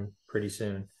from them pretty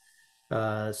soon.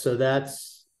 So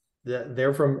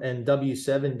they're from, and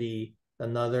W70,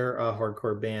 another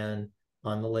hardcore band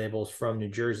on the labels from New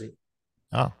Jersey.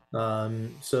 Oh,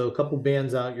 So a couple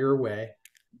bands out your way.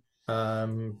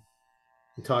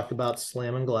 We talked about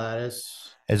Slam and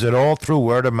Gladys. is it all through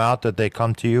word of mouth that they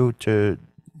come to you to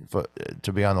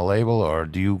be on the label, or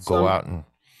do you go out and?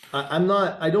 I'm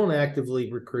not. I don't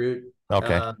actively recruit.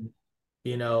 Okay.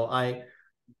 You know,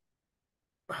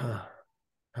 how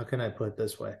can I put it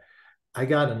this way? I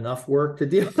got enough work to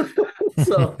deal with.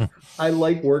 So I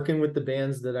like working with the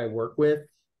bands that I work with.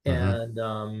 And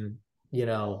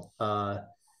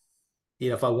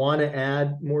if I want to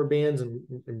add more bands,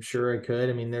 I'm sure I could.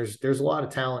 I mean, there's a lot of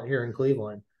talent here in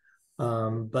Cleveland.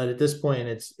 But at this point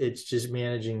it's just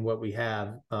managing what we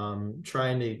have,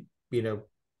 trying to,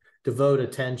 devote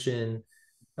attention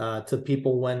to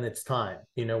people when it's time,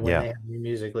 when they have new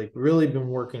music. Like, really been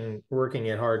working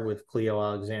it hard with Cleo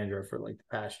Alexandra for like the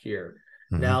past year.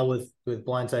 Now with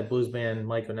Blindside Blues Band,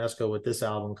 Mike Onesco, with this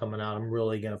album coming out, I'm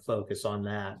really going to focus on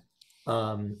that.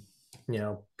 Going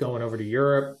over to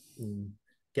Europe and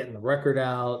getting the record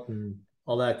out and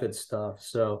all that good stuff.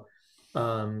 So,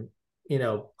 there's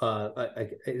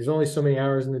only so many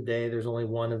hours in the day. There's only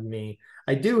one of me.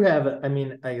 I do have,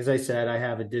 as I said, I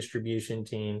have a distribution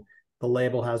team. The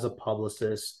label has a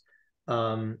publicist.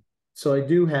 So I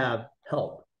do have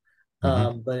help.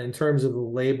 But in terms of the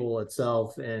label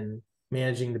itself and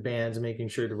managing the bands, making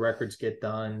sure the records get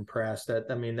done, pressed,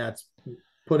 that's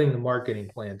putting the marketing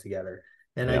plan together.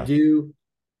 And you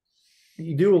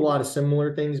do a lot of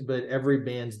similar things, but every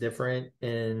band's different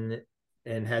and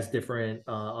has different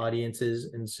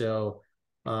audiences. And so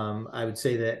I would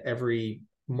say that every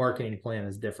marketing plan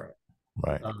is different.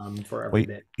 Right. For every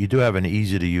band. You do have an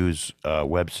easy to use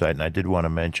website, and I did want to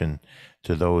mention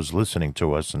to those listening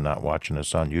to us and not watching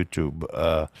us on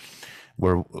YouTube,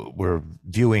 we're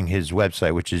viewing his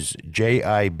website, which is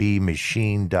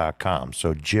jibmachine.com.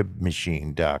 So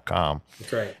jibmachine.com.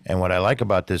 That's right. And what I like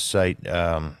about this site,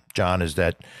 John, is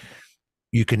that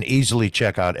you can easily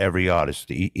check out every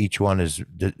artist. Each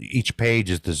page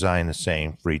is designed the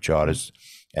same for each artist,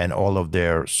 and all of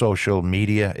their social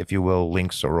media, if you will,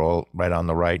 links are all right on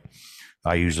the right.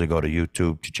 I usually go to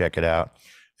YouTube to check it out.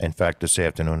 In fact, this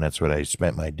afternoon, that's what I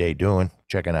spent my day doing,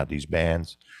 checking out these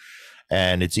bands.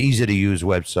 And it's easy to use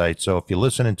website. So if you're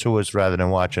listening to us rather than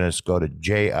watching us, go to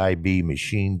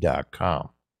jibmachine.com.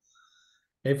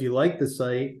 If you like the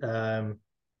site, the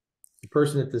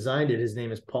person that designed it, his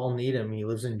name is Paul Needham. He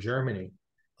lives in Germany.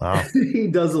 Wow. He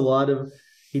does a lot of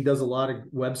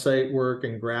website work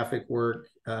and graphic work,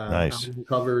 Nice.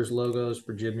 covers, logos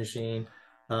for JIB Machine.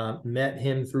 Met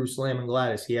him through Slam and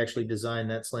Gladys. He actually designed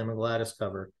that Slam and Gladys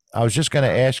cover. I was just going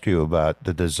to ask you about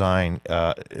the design.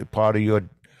 Part of your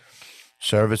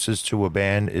services to a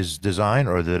band is design,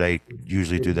 or do they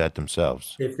usually do that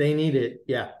themselves? If they need it,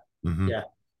 yeah. Yeah.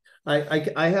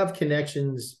 I have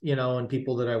connections, and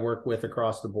people that I work with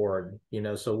across the board,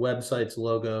 so websites,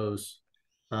 logos,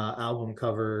 album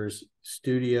covers,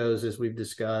 studios, as we've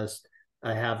discussed.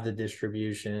 I have the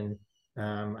distribution.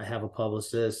 I have a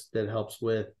publicist that helps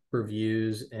with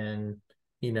reviews and,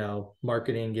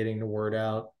 marketing, getting the word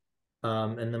out.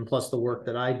 And then plus the work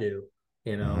that I do,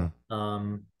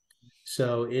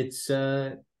 so it's,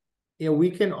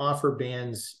 we can offer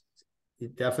bands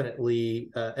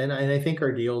definitely, and I think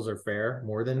our deals are fair,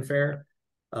 more than fair,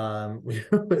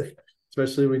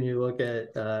 especially when you look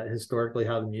at historically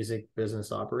how the music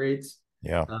business operates.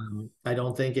 Yeah. I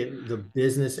don't think the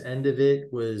business end of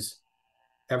it was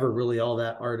ever really all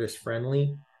that artist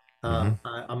friendly. I'm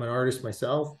an artist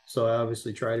myself, so I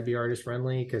obviously try to be artist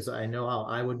friendly because I know how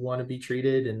I would want to be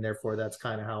treated, and therefore that's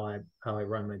kind of how I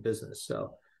run my business.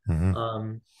 So, we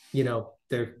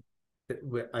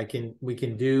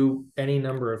can do any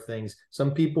number of things.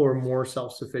 Some people are more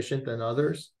self-sufficient than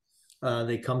others.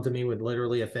 They come to me with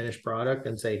literally a finished product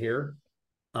and say, here.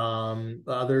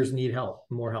 Others need help,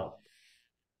 more help.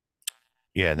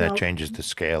 Yeah, that changes the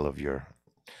scale of your.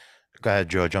 Go ahead,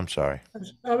 George. I'm sorry.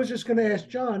 I was just going to ask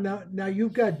John. Now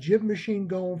you've got JIB Machine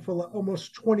going for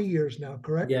almost 20 years now,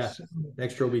 correct? Yeah.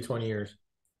 Next year will be 20 years.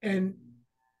 And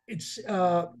it's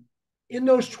in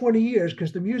those 20 years,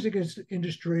 because the music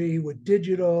industry with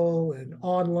digital and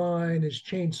online has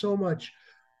changed so much.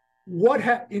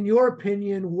 In your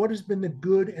opinion, what has been the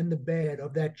good and the bad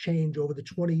of that change over the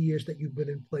 20 years that you've been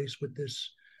in place with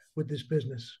this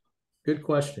business? Good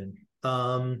question.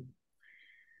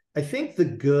 I think the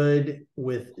good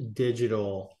with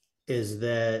digital is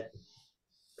that,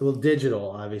 well,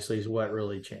 digital obviously is what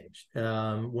really changed.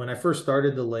 When I first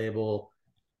started the label,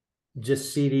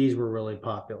 just CDs were really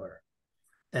popular.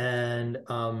 And,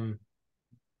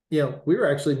 we were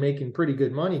actually making pretty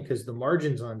good money because the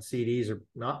margins on CDs are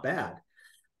not bad.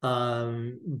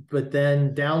 But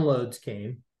then downloads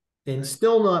came and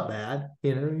still not bad.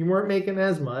 You weren't making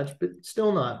as much, but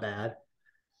still not bad.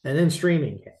 And then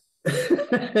streaming came.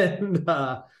 And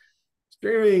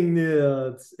streaming,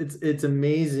 it's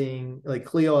amazing. Like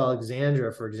Cleo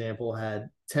Alexandra, for example, had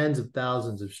tens of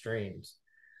thousands of streams.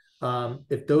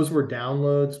 If those were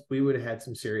downloads, we would have had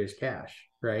some serious cash,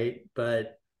 right?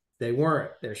 But they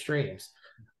weren't. They're streams.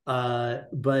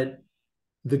 But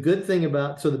the good thing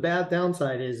about, so the bad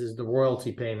downside is the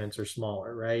royalty payments are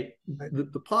smaller, right?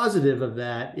 The positive of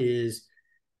that is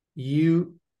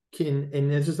you can, and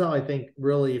this is how I think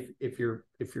really, if you're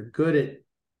good at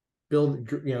building,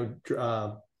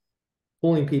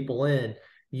 pulling people in,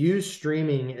 use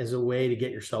streaming as a way to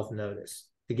get yourself noticed,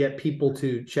 to get people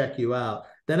to check you out.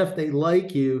 Then if they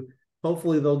like you,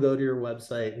 hopefully they'll go to your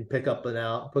website and pick up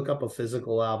a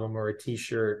physical album or a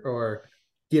t-shirt or,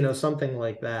 something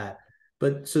like that.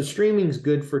 But so streaming's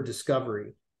good for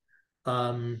discovery.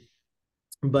 But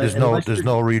there's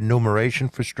no remuneration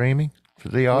for streaming for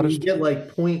the artist. You get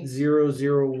like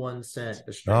 0.001 cent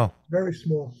a stream. Oh, very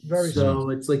small, very so small.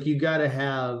 It's like you got to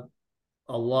have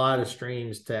a lot of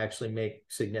streams to actually make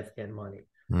significant money.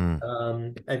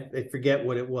 I forget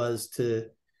what it was to,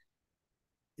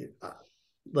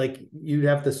 like, you'd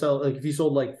have to sell, like if you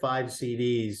sold like 5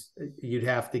 CDs, you'd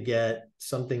have to get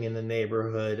something in the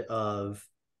neighborhood of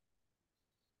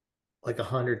like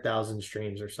 100,000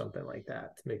 streams or something like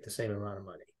that to make the same amount of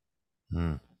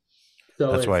money.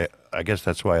 So I guess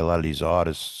that's why a lot of these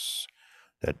artists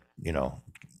that,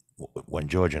 when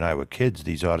George and I were kids,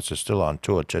 these artists are still on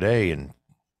tour today in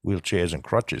wheelchairs and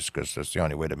crutches because that's the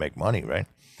only way to make money, right?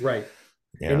 Right.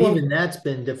 Yeah. And even that's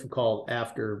been difficult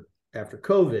after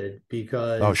COVID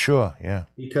because, oh, sure. Yeah.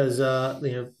 Because, a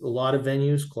lot of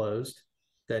venues closed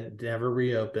that never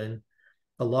reopened.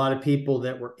 A lot of people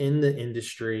that were in the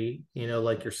industry,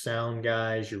 like your sound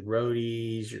guys, your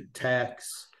roadies, your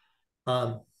techs,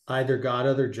 either got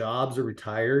other jobs or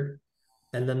retired.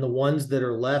 And then the ones that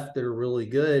are left that are really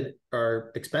good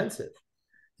are expensive.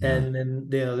 And then,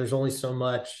 there's only so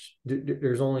much,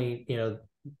 there's only,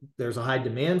 there's a high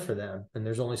demand for them and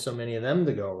there's only so many of them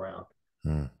to go around.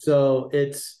 So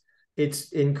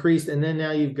it's increased. And then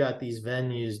now you've got these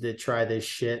venues that try this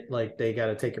shit. Like they got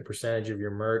to take a percentage of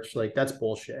your merch. Like that's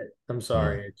bullshit. I'm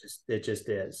sorry. It just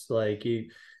is. Like you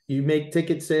make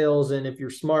ticket sales. And if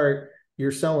you're smart,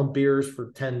 you're selling beers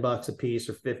for $10 a piece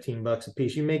or $15 a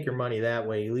piece. You make your money that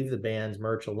way. You leave the band's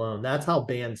merch alone. That's how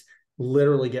bands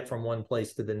literally get from one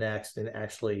place to the next and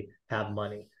actually have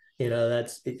money.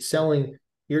 That's it's selling.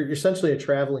 You're essentially a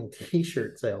traveling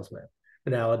t-shirt salesman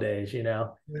nowadays, Yeah.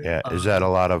 Is that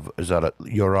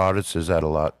your artists? Is that a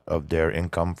lot of their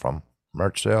income from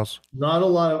merch sales? Not a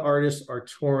lot of artists are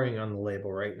touring on the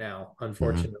label right now,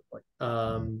 unfortunately.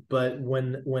 But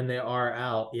when they are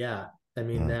out, yeah. I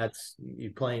mean, that's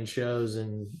you playing shows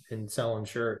and selling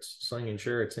shirts, slinging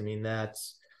shirts. I mean,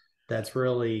 that's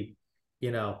really,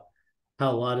 how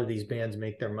a lot of these bands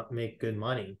make good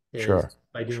money is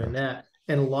by doing that.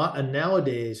 And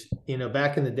nowadays,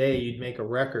 back in the day, you'd make a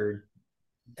record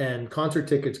and concert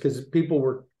tickets, because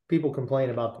people complain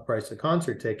about the price of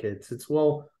concert tickets. It's,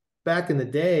 well, back in the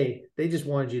day, they just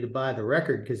wanted you to buy the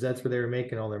record because that's where they were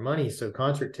making all their money. So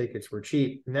concert tickets were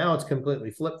cheap. Now it's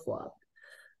completely flip-flopped.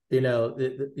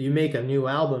 You make a new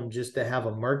album just to have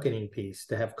a marketing piece,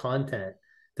 to have content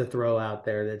to throw out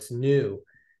there that's new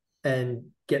and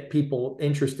get people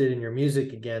interested in your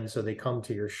music again so they come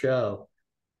to your show,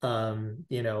 and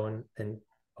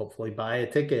hopefully buy a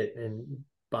ticket and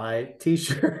buy a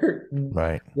t-shirt and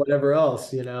right, whatever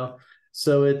else,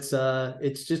 So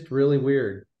it's just really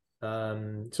weird.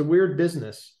 It's a weird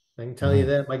business. I can tell you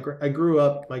that. I grew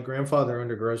up, my grandfather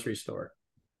owned a grocery store.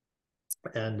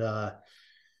 And the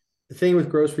thing with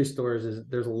grocery stores is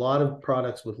there's a lot of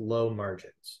products with low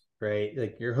margins, right?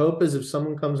 Like your hope is if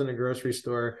someone comes in a grocery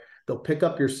store, they'll pick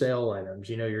up your sale items,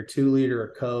 your 2-liter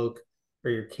of Coke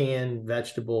or your canned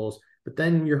vegetables, but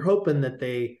then you're hoping that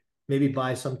they maybe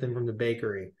buy something from the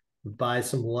bakery, buy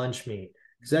some lunch meat,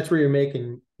 because that's where you're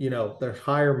making, there's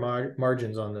higher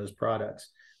margins on those products.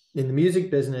 In the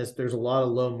music business, there's a lot of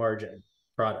low margin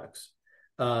products.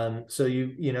 So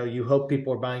you hope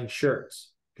people are buying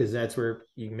shirts because that's where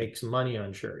you can make some money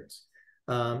on shirts.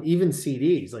 Even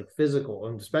CDs, like physical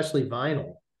and especially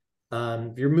vinyl.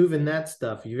 If you're moving that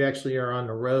stuff, you actually are on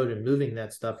the road and moving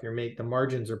that stuff, the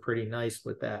margins are pretty nice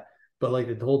with that. But like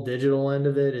the whole digital end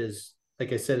of it is,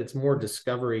 like I said, it's more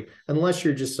discovery, unless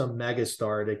you're just some mega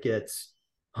star that gets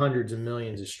hundreds of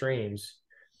millions of streams.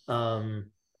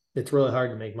 It's really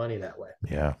hard to make money that way.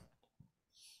 Yeah.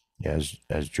 Yeah,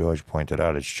 as George pointed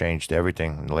out, it's changed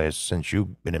everything since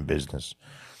you've been in business.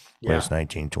 Yeah, Last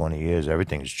 19, 20 years,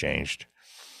 everything's changed.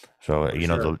 So, for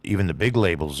sure. even the big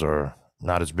labels are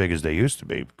not as big as they used to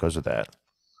be because of that.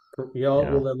 Well,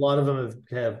 a lot of them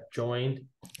have joined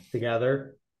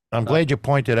together. I'm glad you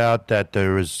pointed out that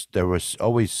there was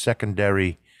always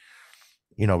secondary,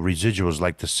 residuals,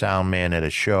 like the sound man at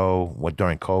a show. What,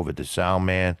 during COVID, the sound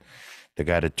man, the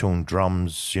guy that tuned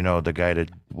drums, the guy that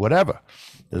whatever.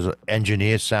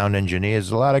 There's sound engineers,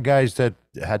 a lot of guys that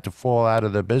had to fall out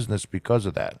of the business because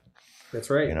of that. That's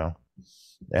right.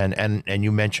 And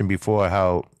you mentioned before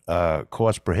how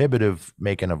cost prohibitive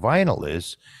making a vinyl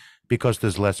is, because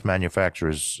there's less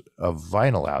manufacturers of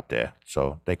vinyl out there,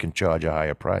 so they can charge a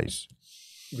higher price.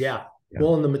 Yeah.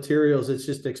 Well, and the materials, it's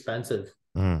just expensive.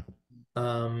 Mm.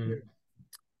 I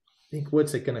think,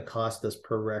 what's it going to cost us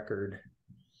per record?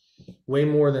 Way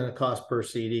more than it costs per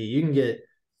CD. You can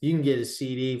get a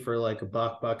CD for like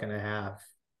 $1.50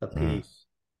 a piece.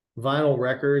 Vinyl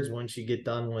records, once you get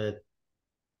done with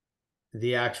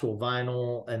the actual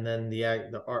vinyl, and then the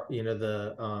art,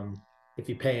 if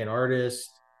you pay an artist,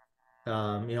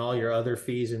 all your other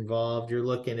fees involved, you're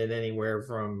looking at anywhere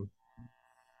from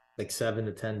like $7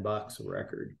 to $10 a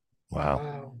record.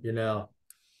 Wow.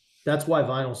 That's why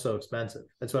vinyl's so expensive.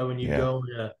 That's why when you go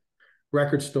in a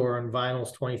record store and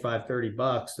vinyl's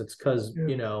 $25-$30, it's because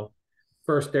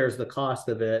first there's the cost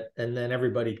of it, and then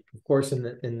everybody, of course,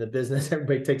 in the business,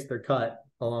 everybody takes their cut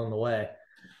along the way.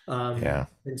 And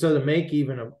so to make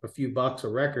even a few bucks a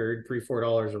record,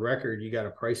 $3-4 a record, you got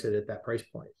to price it at that price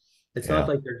point. It's not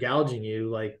like they're gouging you.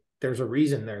 Like, there's a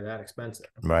reason they're that expensive.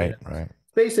 Right. Right.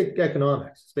 It's basic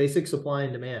economics. It's basic supply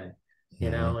and demand.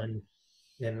 And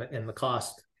the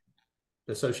cost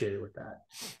associated with that.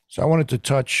 So I wanted to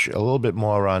touch a little bit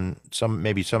more on some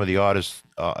of the artists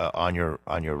on your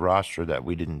roster that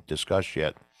we didn't discuss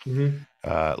yet.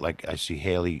 Like I see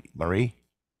Haley Marie.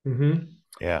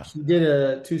 Yeah. She did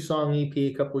a 2-song EP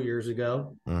a couple years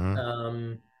ago.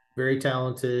 Very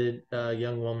talented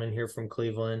young woman here from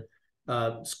Cleveland.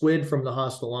 Squid from the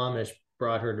Hostile Amish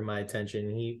brought her to my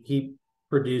attention. He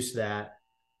produced that.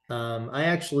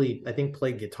 I think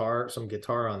played some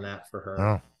guitar on that for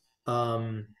her.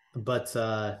 But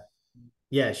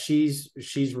she's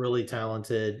really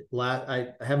talented. I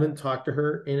haven't talked to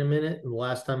her in a minute. And the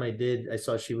last time I did, I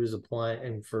saw she was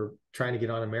applying for trying to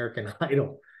get on American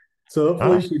Idol. So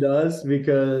hopefully she does,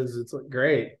 because it's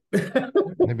great.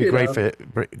 It'd be great for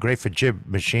JIB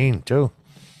Machine too.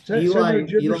 Eli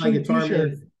Guitar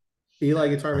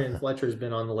Man Fletcher has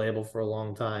been on the label for a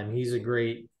long time. He's a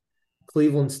great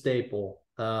Cleveland staple.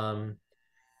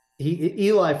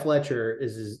 Eli Fletcher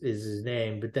is his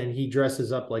name, but then he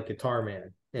dresses up like Guitar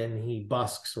Man and he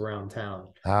busks around town.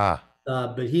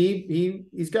 But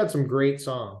he's got some great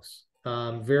songs.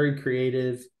 Very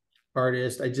creative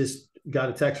artist. I just got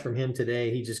a text from him today.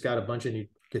 He just got a bunch of new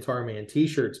Guitar Man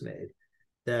t-shirts made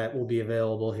that will be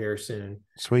available here soon.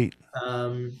 Sweet.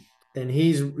 And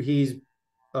he's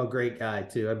a great guy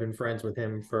too. I've been friends with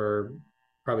him for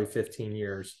probably 15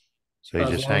 years. So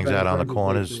he just hangs out on the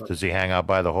corners. Does he hang out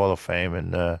by the Hall of Fame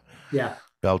and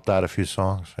belt out a few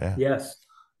songs? Yeah.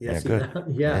 Yes. Good.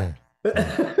 Yeah.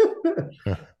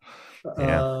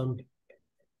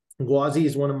 Gwazi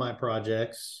is one of my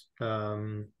projects.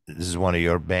 This is one of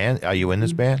your band. Are you in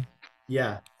this band?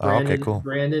 Yeah. Okay, cool.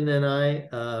 Brandon and I,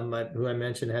 who I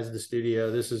mentioned has the studio.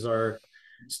 This is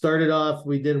started off,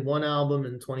 we did one album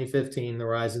in 2015, The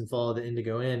Rise and Fall of the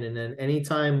Indigo Inn. And then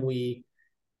anytime we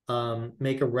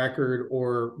make a record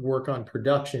or work on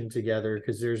production together,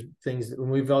 because there's things that, and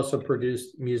we've also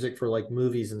produced music for like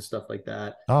movies and stuff like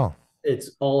that.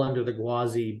 It's all under the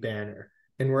Gwazi banner.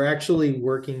 And we're actually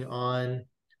working on,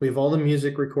 we have all the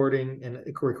music recorded,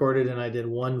 and I did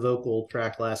one vocal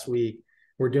track last week.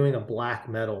 We're doing a black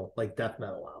metal, like death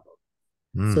metal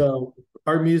album. So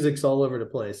our music's all over the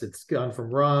place. It's gone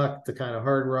from rock to kind of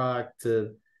hard rock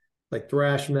to like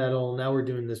thrash metal. Now we're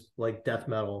doing this like death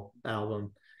metal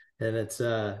album, and it's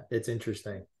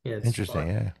interesting. It's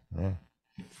interesting, yeah.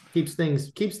 Keeps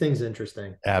things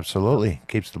interesting. Absolutely,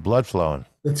 keeps the blood flowing.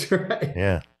 That's right.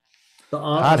 Yeah. The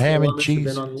Hot ham and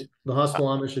cheese. The Hostile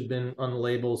Amish had been on the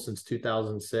label since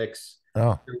 2006. They're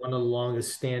one of the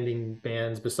longest standing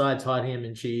bands besides Hot Ham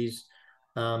and Cheese.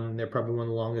 They're probably one of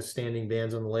the longest standing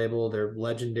bands on the label. They're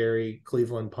legendary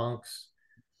Cleveland punks.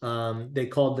 They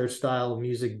called their style of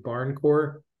music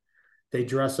barncore. They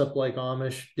dress up like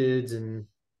Amish dudes and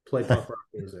play punk rock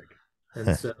music.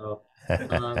 And so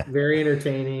very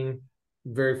entertaining,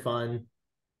 very fun.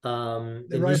 They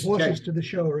And you ride should check. horses to the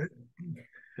show, right?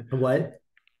 What?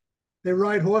 They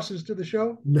ride horses to the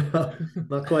show? No,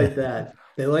 not quite that.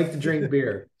 They like to drink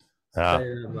beer. Ah, Tell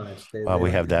you that much. well, we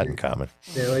like have to that in drink, common.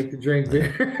 they like to drink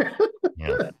beer.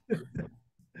 Yeah.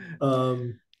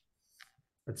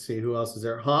 Let's see who else is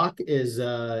there. Hawk is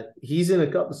he's in a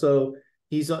couple. So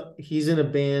he's in a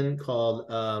band called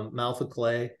Mouth of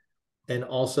Clay, and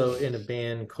also in a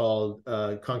band called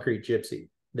Concrete Gypsy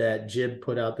that JIB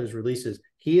put out those releases.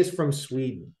 He is from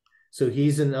Sweden, so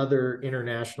he's another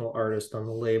international artist on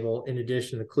the label. In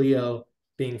addition to Cleo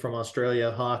being from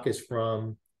Australia, Hawk is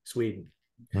from Sweden.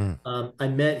 I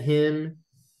met him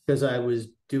because I was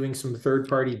doing some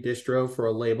third-party distro for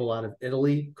a label out of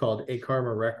Italy called A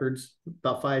Karma Records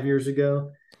about 5 years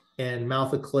ago, and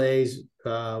Mouth of Clay's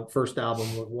first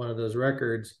album was one of those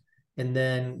records. And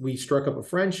then we struck up a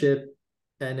friendship,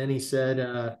 and then he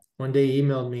said, one day he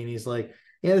emailed me and he's like,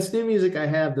 yeah, this new music I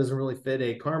have doesn't really fit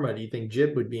A Karma. Do you think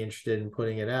JIB would be interested in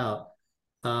putting it out?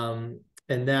 And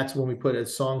that's when we put it.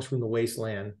 Songs from the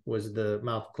Wasteland was the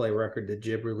Mouth of Clay record that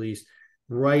JIB released.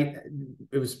 Right,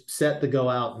 it was set to go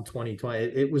out in 2020.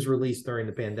 It was released during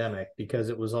the pandemic because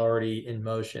it was already in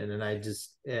motion, and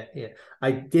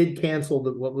I did cancel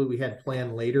what we had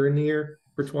planned later in the year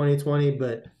for 2020,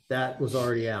 but that was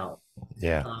already out.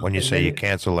 Yeah. When you say you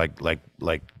cancel,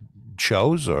 like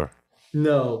shows, or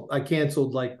no, I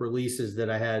canceled like releases that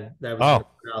I had that was going to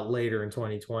come out later in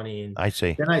 2020, and I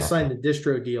see. Then I signed the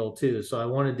distro deal too, so I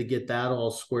wanted to get that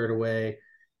all squared away.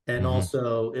 And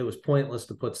also, it was pointless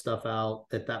to put stuff out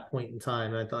at that point in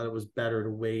time. I thought it was better to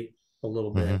wait a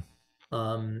little bit.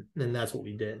 And that's what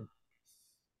we did.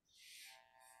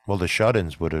 Well, the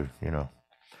shut-ins would have,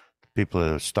 people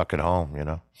that are stuck at home,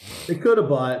 They could have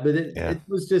bought, but it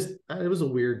was just, it was a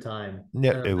weird time.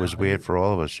 Yeah, it was weird for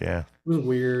all of us, yeah. It was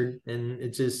weird. And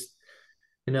it just,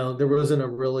 there wasn't a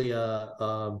really,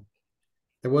 there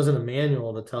wasn't a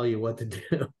manual to tell you what to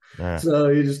do. Yeah. So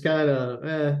you just kind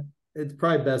of, it's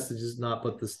probably best to just not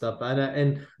put the stuff on.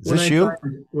 And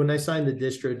when I signed the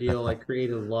distro deal, I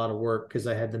created a lot of work because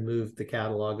I had to move the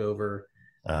catalog over,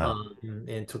 and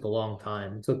it took a long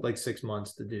time. It took like 6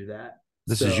 months to do that.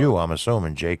 This is you, I'm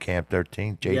assuming, J Temp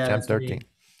 13.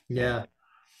 Yeah.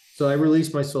 So I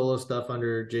released my solo stuff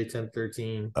under J Temp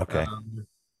 13. Okay.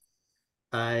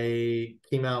 I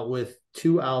came out with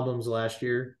 2 albums last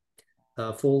year,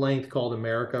 a full length called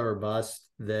America or Bust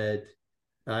that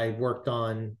I worked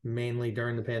on mainly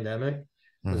during the pandemic.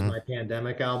 It was my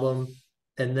pandemic album.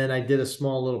 And then I did a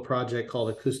small little project called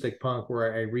Acoustic Punk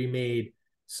where I remade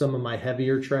some of my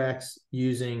heavier tracks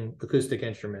using acoustic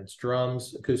instruments,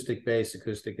 drums, acoustic bass,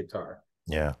 acoustic guitar.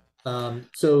 Yeah.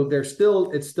 So it's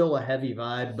still a heavy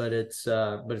vibe, but it's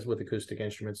with acoustic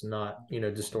instruments and not,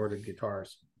 distorted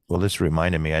guitars. Well, this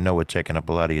reminded me, I know we're taking up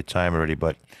a lot of your time already,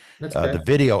 but the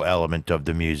video element of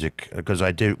the music, because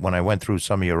when I went through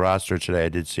some of your roster today, I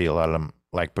did see a lot of them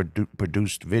like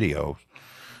produced videos,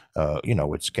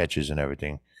 with sketches and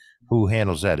everything. Who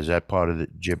handles that? Is that part of the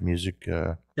JIB music?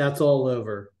 That's all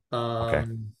over. Okay.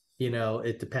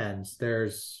 It depends.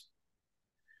 There's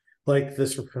like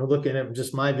this, looking at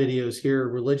just my videos here,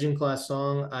 religion class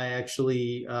song. I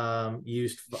actually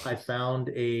I found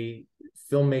a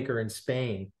filmmaker in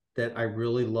Spain that I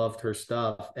really loved her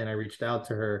stuff. And I reached out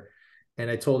to her and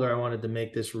I told her I wanted to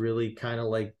make this really kind of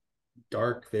like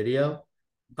dark video.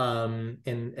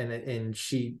 And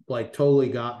she like totally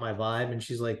got my vibe. And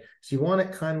she's like, so you want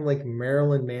it kind of like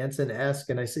Marilyn Manson-esque?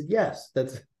 And I said, yes,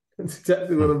 that's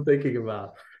exactly what I'm thinking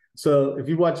about. So if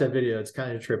you watch that video, it's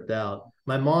kind of tripped out.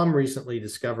 My mom recently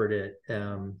discovered it.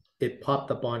 It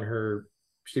popped up on her.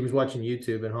 She was watching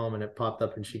YouTube at home and it popped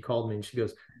up and she called me and she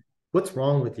goes, what's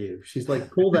wrong with you? She's like,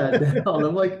 pull that down.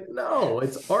 I'm like, no,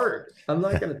 it's art. I'm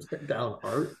not going to take down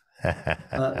art.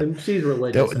 And she's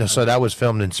religious. So that was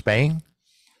filmed in Spain?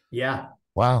 Yeah.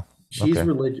 Wow. She's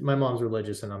religious. My mom's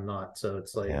religious and I'm not. So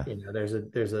it's like,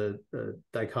 there's a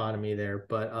dichotomy there.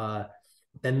 But,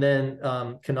 and then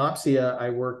Canopsia, I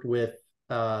worked with,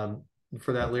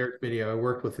 for that lyric video, I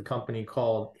worked with a company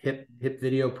called Hip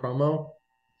Video Promo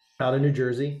out of New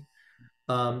Jersey.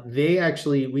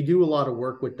 We do a lot of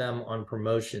work with them on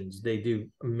promotions. They do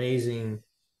amazing.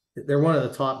 They're one of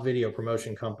the top video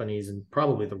promotion companies in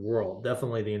probably the world,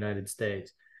 definitely the United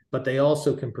States, but they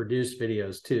also can produce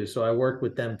videos too. So I worked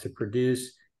with them to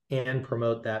produce and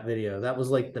promote that video. That was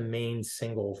like the main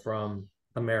single from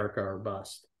America or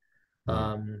Bust.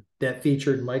 That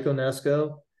featured Mike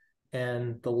Onesco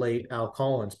and the late Al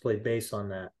Collins played bass on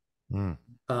that.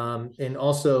 And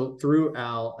also through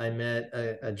Al, I met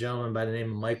a gentleman by the name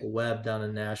of Michael Webb down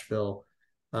in Nashville.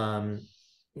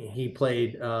 He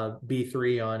played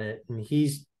B3 on it, and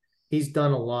he's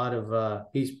done a lot of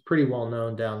he's pretty well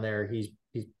known down there. He's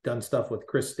done stuff with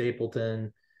Chris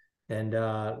Stapleton, and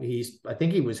I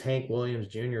think he was Hank Williams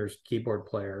Jr.'s keyboard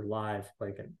player live,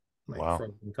 like Wow.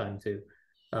 from time too,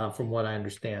 from what I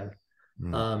understand.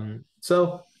 Mm.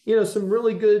 So some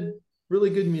really good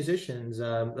musicians.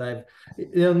 I've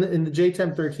in the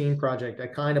JTEM 13 project, I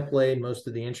kind of play most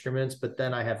of the instruments, but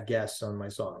then I have guests on my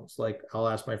songs. Like I'll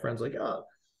ask my friends, like, oh,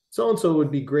 so and so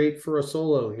would be great for a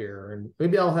solo here, and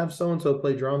maybe I'll have so and so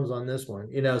play drums on this one.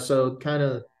 So kind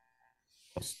of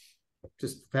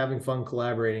just having fun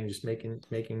collaborating, just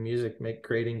making music,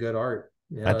 creating good art.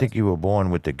 I think you were born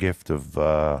with the gift of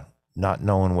not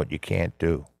knowing what you can't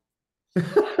do.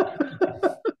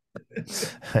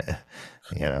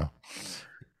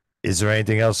 Is there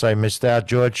anything else I missed out,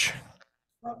 George?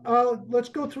 Let's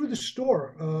go through the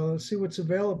store, see what's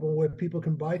available, where people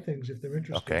can buy things if they're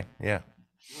interested. Okay, yeah.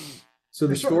 So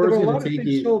the store is going to take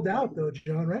you sold out though,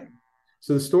 John, right?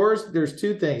 So the stores, there's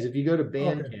two things. If you go to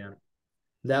Bandcamp,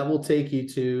 that will take you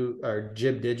to our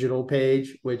JIB Digital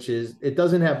page, which is, it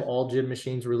doesn't have all JIB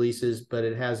Machines releases, but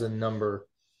it has a number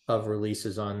of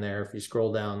releases on there. If you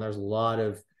scroll down, there's a lot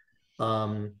of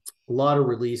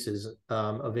releases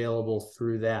available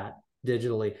through that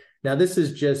digitally. Now, this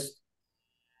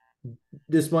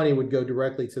money would go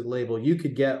directly to the label. You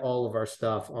could get all of our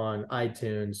stuff on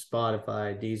iTunes,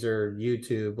 Spotify, Deezer,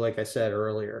 YouTube, like I said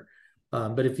earlier.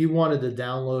 But if you wanted to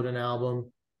download an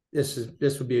album, this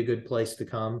would be a good place to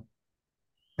come.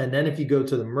 And then if you go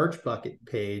to the merch bucket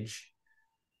page,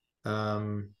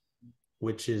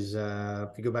 which is if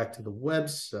you go back to the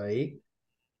website.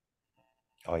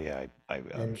 Oh yeah,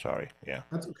 I'm sorry. Yeah,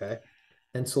 that's okay.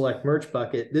 And select merch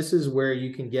bucket. This is where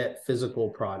you can get physical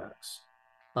products.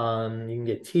 You can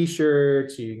get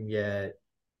T-shirts. You can get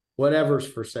whatever's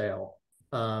for sale.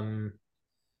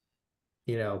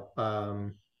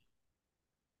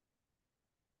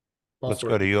 Let's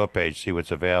go to your page, see what's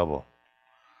available.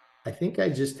 I think I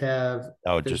just have.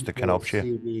 Oh, just the Canopia?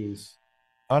 CDs.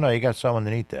 Oh, no, you got some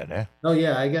underneath that, eh? Oh,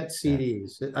 yeah, I got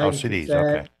CDs. Yeah. CDs,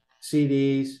 okay.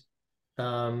 CDs.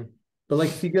 But like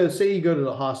if you go to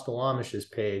the Hostel Amish's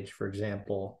page, for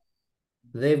example,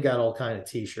 they've got all kind of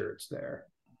T-shirts there.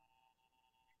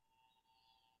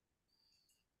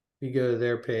 You go to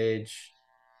their page,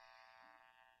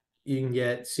 you can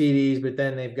get CDs, but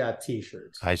then they've got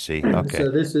T-shirts. I see. Okay. So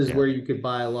this is where you could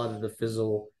buy a lot of the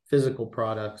physical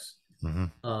products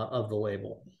of the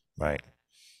label. Right.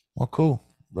 Well, cool.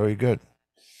 Very good.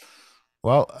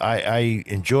 Well, I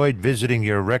enjoyed visiting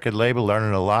your record label,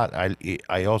 learning a lot.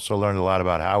 I also learned a lot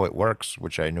about how it works,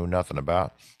 which I knew nothing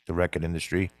about, the record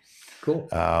industry. Cool.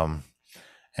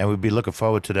 And we'd be looking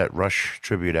forward to that Rush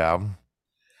tribute album.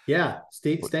 Yeah,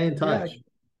 stay in touch. Yeah,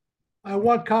 I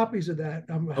want copies of that.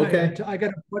 Okay. I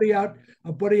got a buddy out.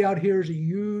 A buddy out here is a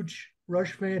huge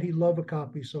Rush fan. He'd love a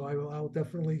copy, so I will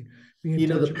definitely be in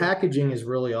touch. The packaging is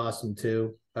really awesome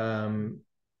too.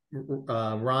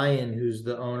 Ryan, who's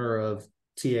the owner of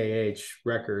TAH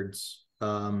Records,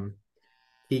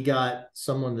 he got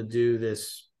someone to do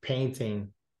this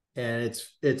painting, and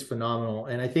it's phenomenal.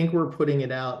 And I think we're putting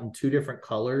it out in 2 different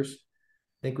colors.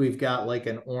 I think we've got like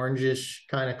an orangish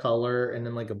kind of color and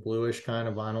then like a bluish kind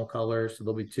of vinyl color. So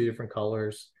there'll be 2 different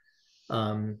colors.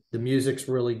 The music's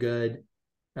really good.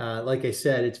 Like I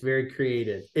said, it's very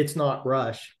creative. It's not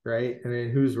Rush, right? I mean,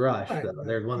 who's Rush? Right.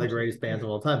 They're one of the greatest bands of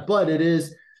all time. But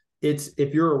it's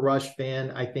if you're a Rush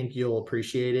fan, I think you'll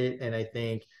appreciate it. And I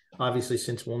think obviously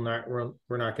since we're not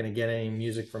going to get any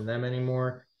music from them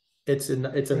anymore, it's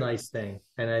a nice thing.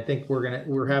 And I think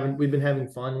we've been having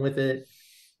fun with it.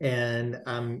 And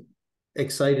I'm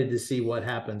excited to see what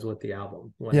happens with the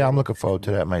album. Yeah, I'm looking forward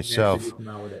to that myself.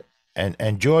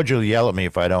 And George will yell at me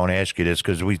if I don't ask you this,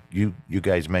 because you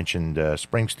guys mentioned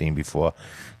Springsteen before.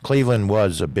 Cleveland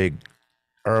was a big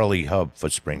early hub for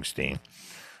Springsteen.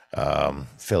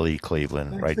 Philly,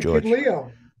 Cleveland, right, George?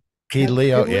 Kid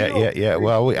Leo, yeah.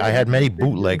 Well, I had many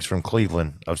bootlegs from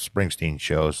Cleveland of Springsteen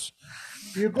shows.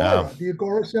 The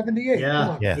Agora 78.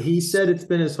 Yeah. He said it's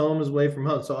been his home away from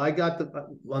home. So I got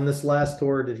on this last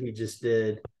tour that he just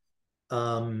did.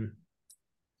 I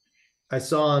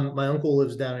saw him. My uncle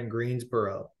lives down in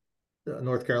Greensboro,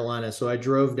 North Carolina. So I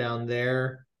drove down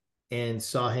there and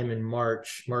saw him in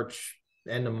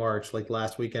end of March, like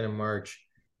last weekend in March.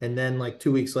 And then like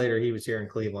 2 weeks later, he was here in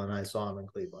Cleveland. I saw him in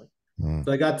Cleveland.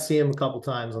 So I got to see him a couple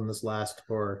times on this last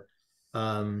tour.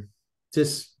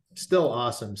 Just still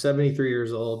awesome. 73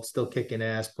 years old, still kicking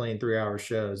ass, playing 3-hour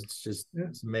shows. It's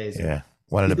amazing.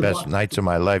 One of He's the best nights of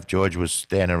my life. George was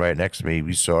standing right next to me.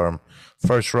 We saw him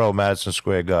first row, Madison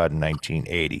Square Garden,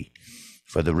 1980,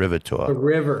 for the River Tour. The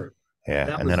River.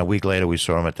 Yeah, and then a week later we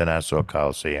saw him at the Nassau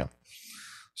Coliseum.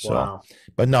 So, wow.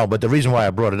 But the reason why I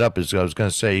brought it up is I was going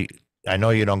to say, I know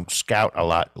you don't scout a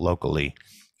lot locally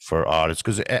for artists,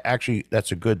 because actually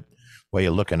that's a good way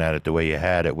of looking at it, the way you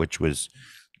had it, which was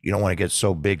you don't want to get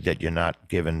so big that you're not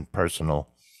giving personal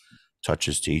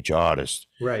touches to each artist.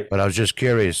 Right. But I was just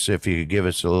curious if you could give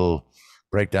us a little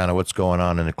breakdown of what's going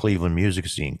on in the Cleveland music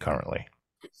scene currently.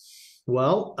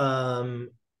 Well,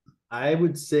 I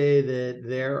would say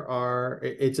that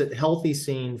it's a healthy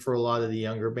scene for a lot of the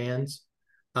younger bands.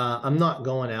 I'm not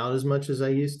going out as much as I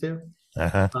used to,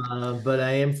 but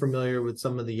I am familiar with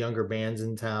some of the younger bands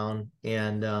in town.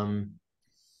 And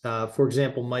for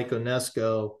example, Mike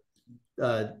Onesco,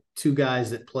 two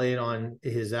guys that played on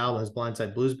his album, his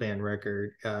Blindside Blues Band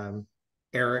record,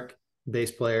 Eric,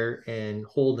 bass player, and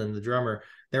Holden, the drummer,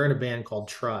 they're in a band called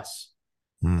Truss.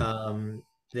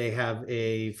 They have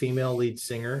a female lead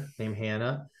singer named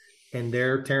Hannah, and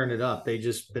they're tearing it up. They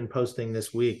just been posting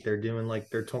this week. They're doing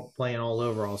playing all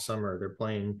over all summer. They're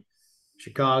playing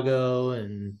Chicago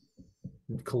and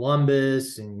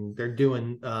Columbus, and they're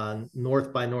doing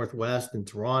North by Northwest in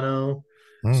Toronto.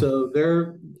 So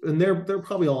they're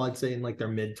probably all, I'd say, in like their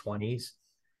mid-20s.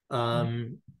 So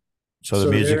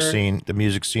the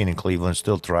music scene in Cleveland is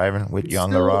still thriving with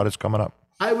younger artists coming up.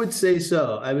 I would say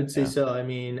so. I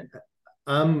mean,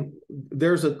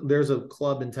 there's a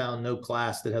club in town, No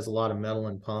Class, that has a lot of metal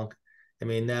and punk. I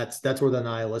mean, that's where the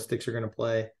Nihilistics are going to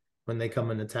play when they come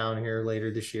into town here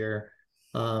later this year.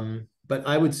 But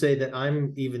I would say that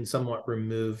I'm even somewhat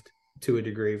removed to a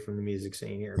degree from the music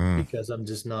scene here because I'm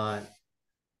just not.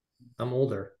 I'm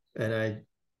older and I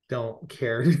don't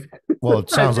care. Well,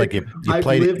 it sounds like you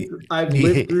played. I've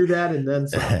lived through that and then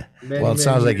some. Well, it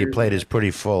sounds like you played is pretty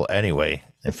full anyway.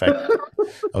 In fact,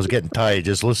 I was getting tired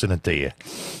just listening to you.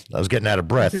 I was getting out of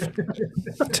breath.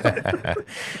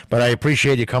 But I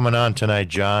appreciate you coming on tonight,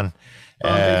 John.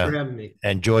 Thanks for having me.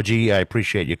 And Georgie, I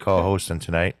appreciate you co-hosting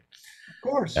tonight. Of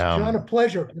course, John, a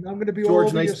pleasure. And I'm going to be George,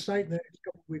 all over your site in the next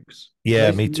couple of weeks. Yeah,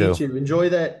 nice me too. Enjoy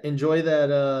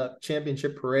that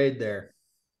championship parade there.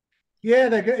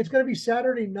 Yeah, it's going to be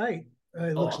Saturday night.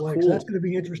 It looks like cool. So that's going to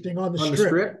be interesting on the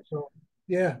strip. So,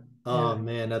 yeah. Oh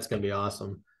man, that's going to be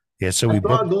awesome. Yeah, so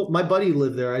my buddy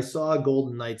lived there. I saw a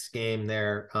Golden Knights game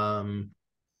there.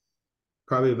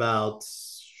 Probably about,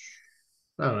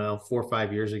 I don't know, 4 or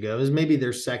 5 years ago. It was maybe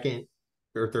their second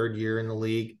or third year in the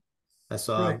league. I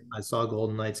saw a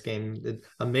Golden Knights game.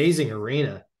 Amazing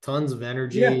arena, tons of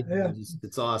energy. Yeah.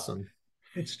 It's awesome.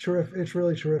 It's terrific. It's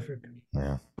really terrific.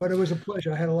 Yeah. But it was a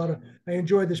pleasure. I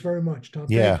enjoyed this very much, Tom.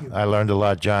 Yeah, Thank you. I learned a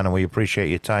lot, John, and we appreciate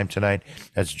your time tonight.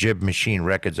 That's JIB Machine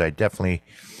Records. I definitely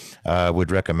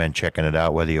would recommend checking it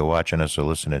out, whether you're watching us or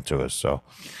listening to us. So,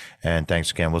 and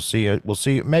thanks again. We'll see you. We'll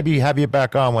see. Maybe have you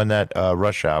back on when that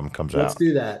Rush album comes out. Let's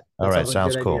do that. All right.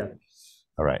 Sounds cool. Idea.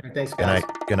 All right. Thanks, guys.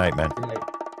 Good night, man. Good night.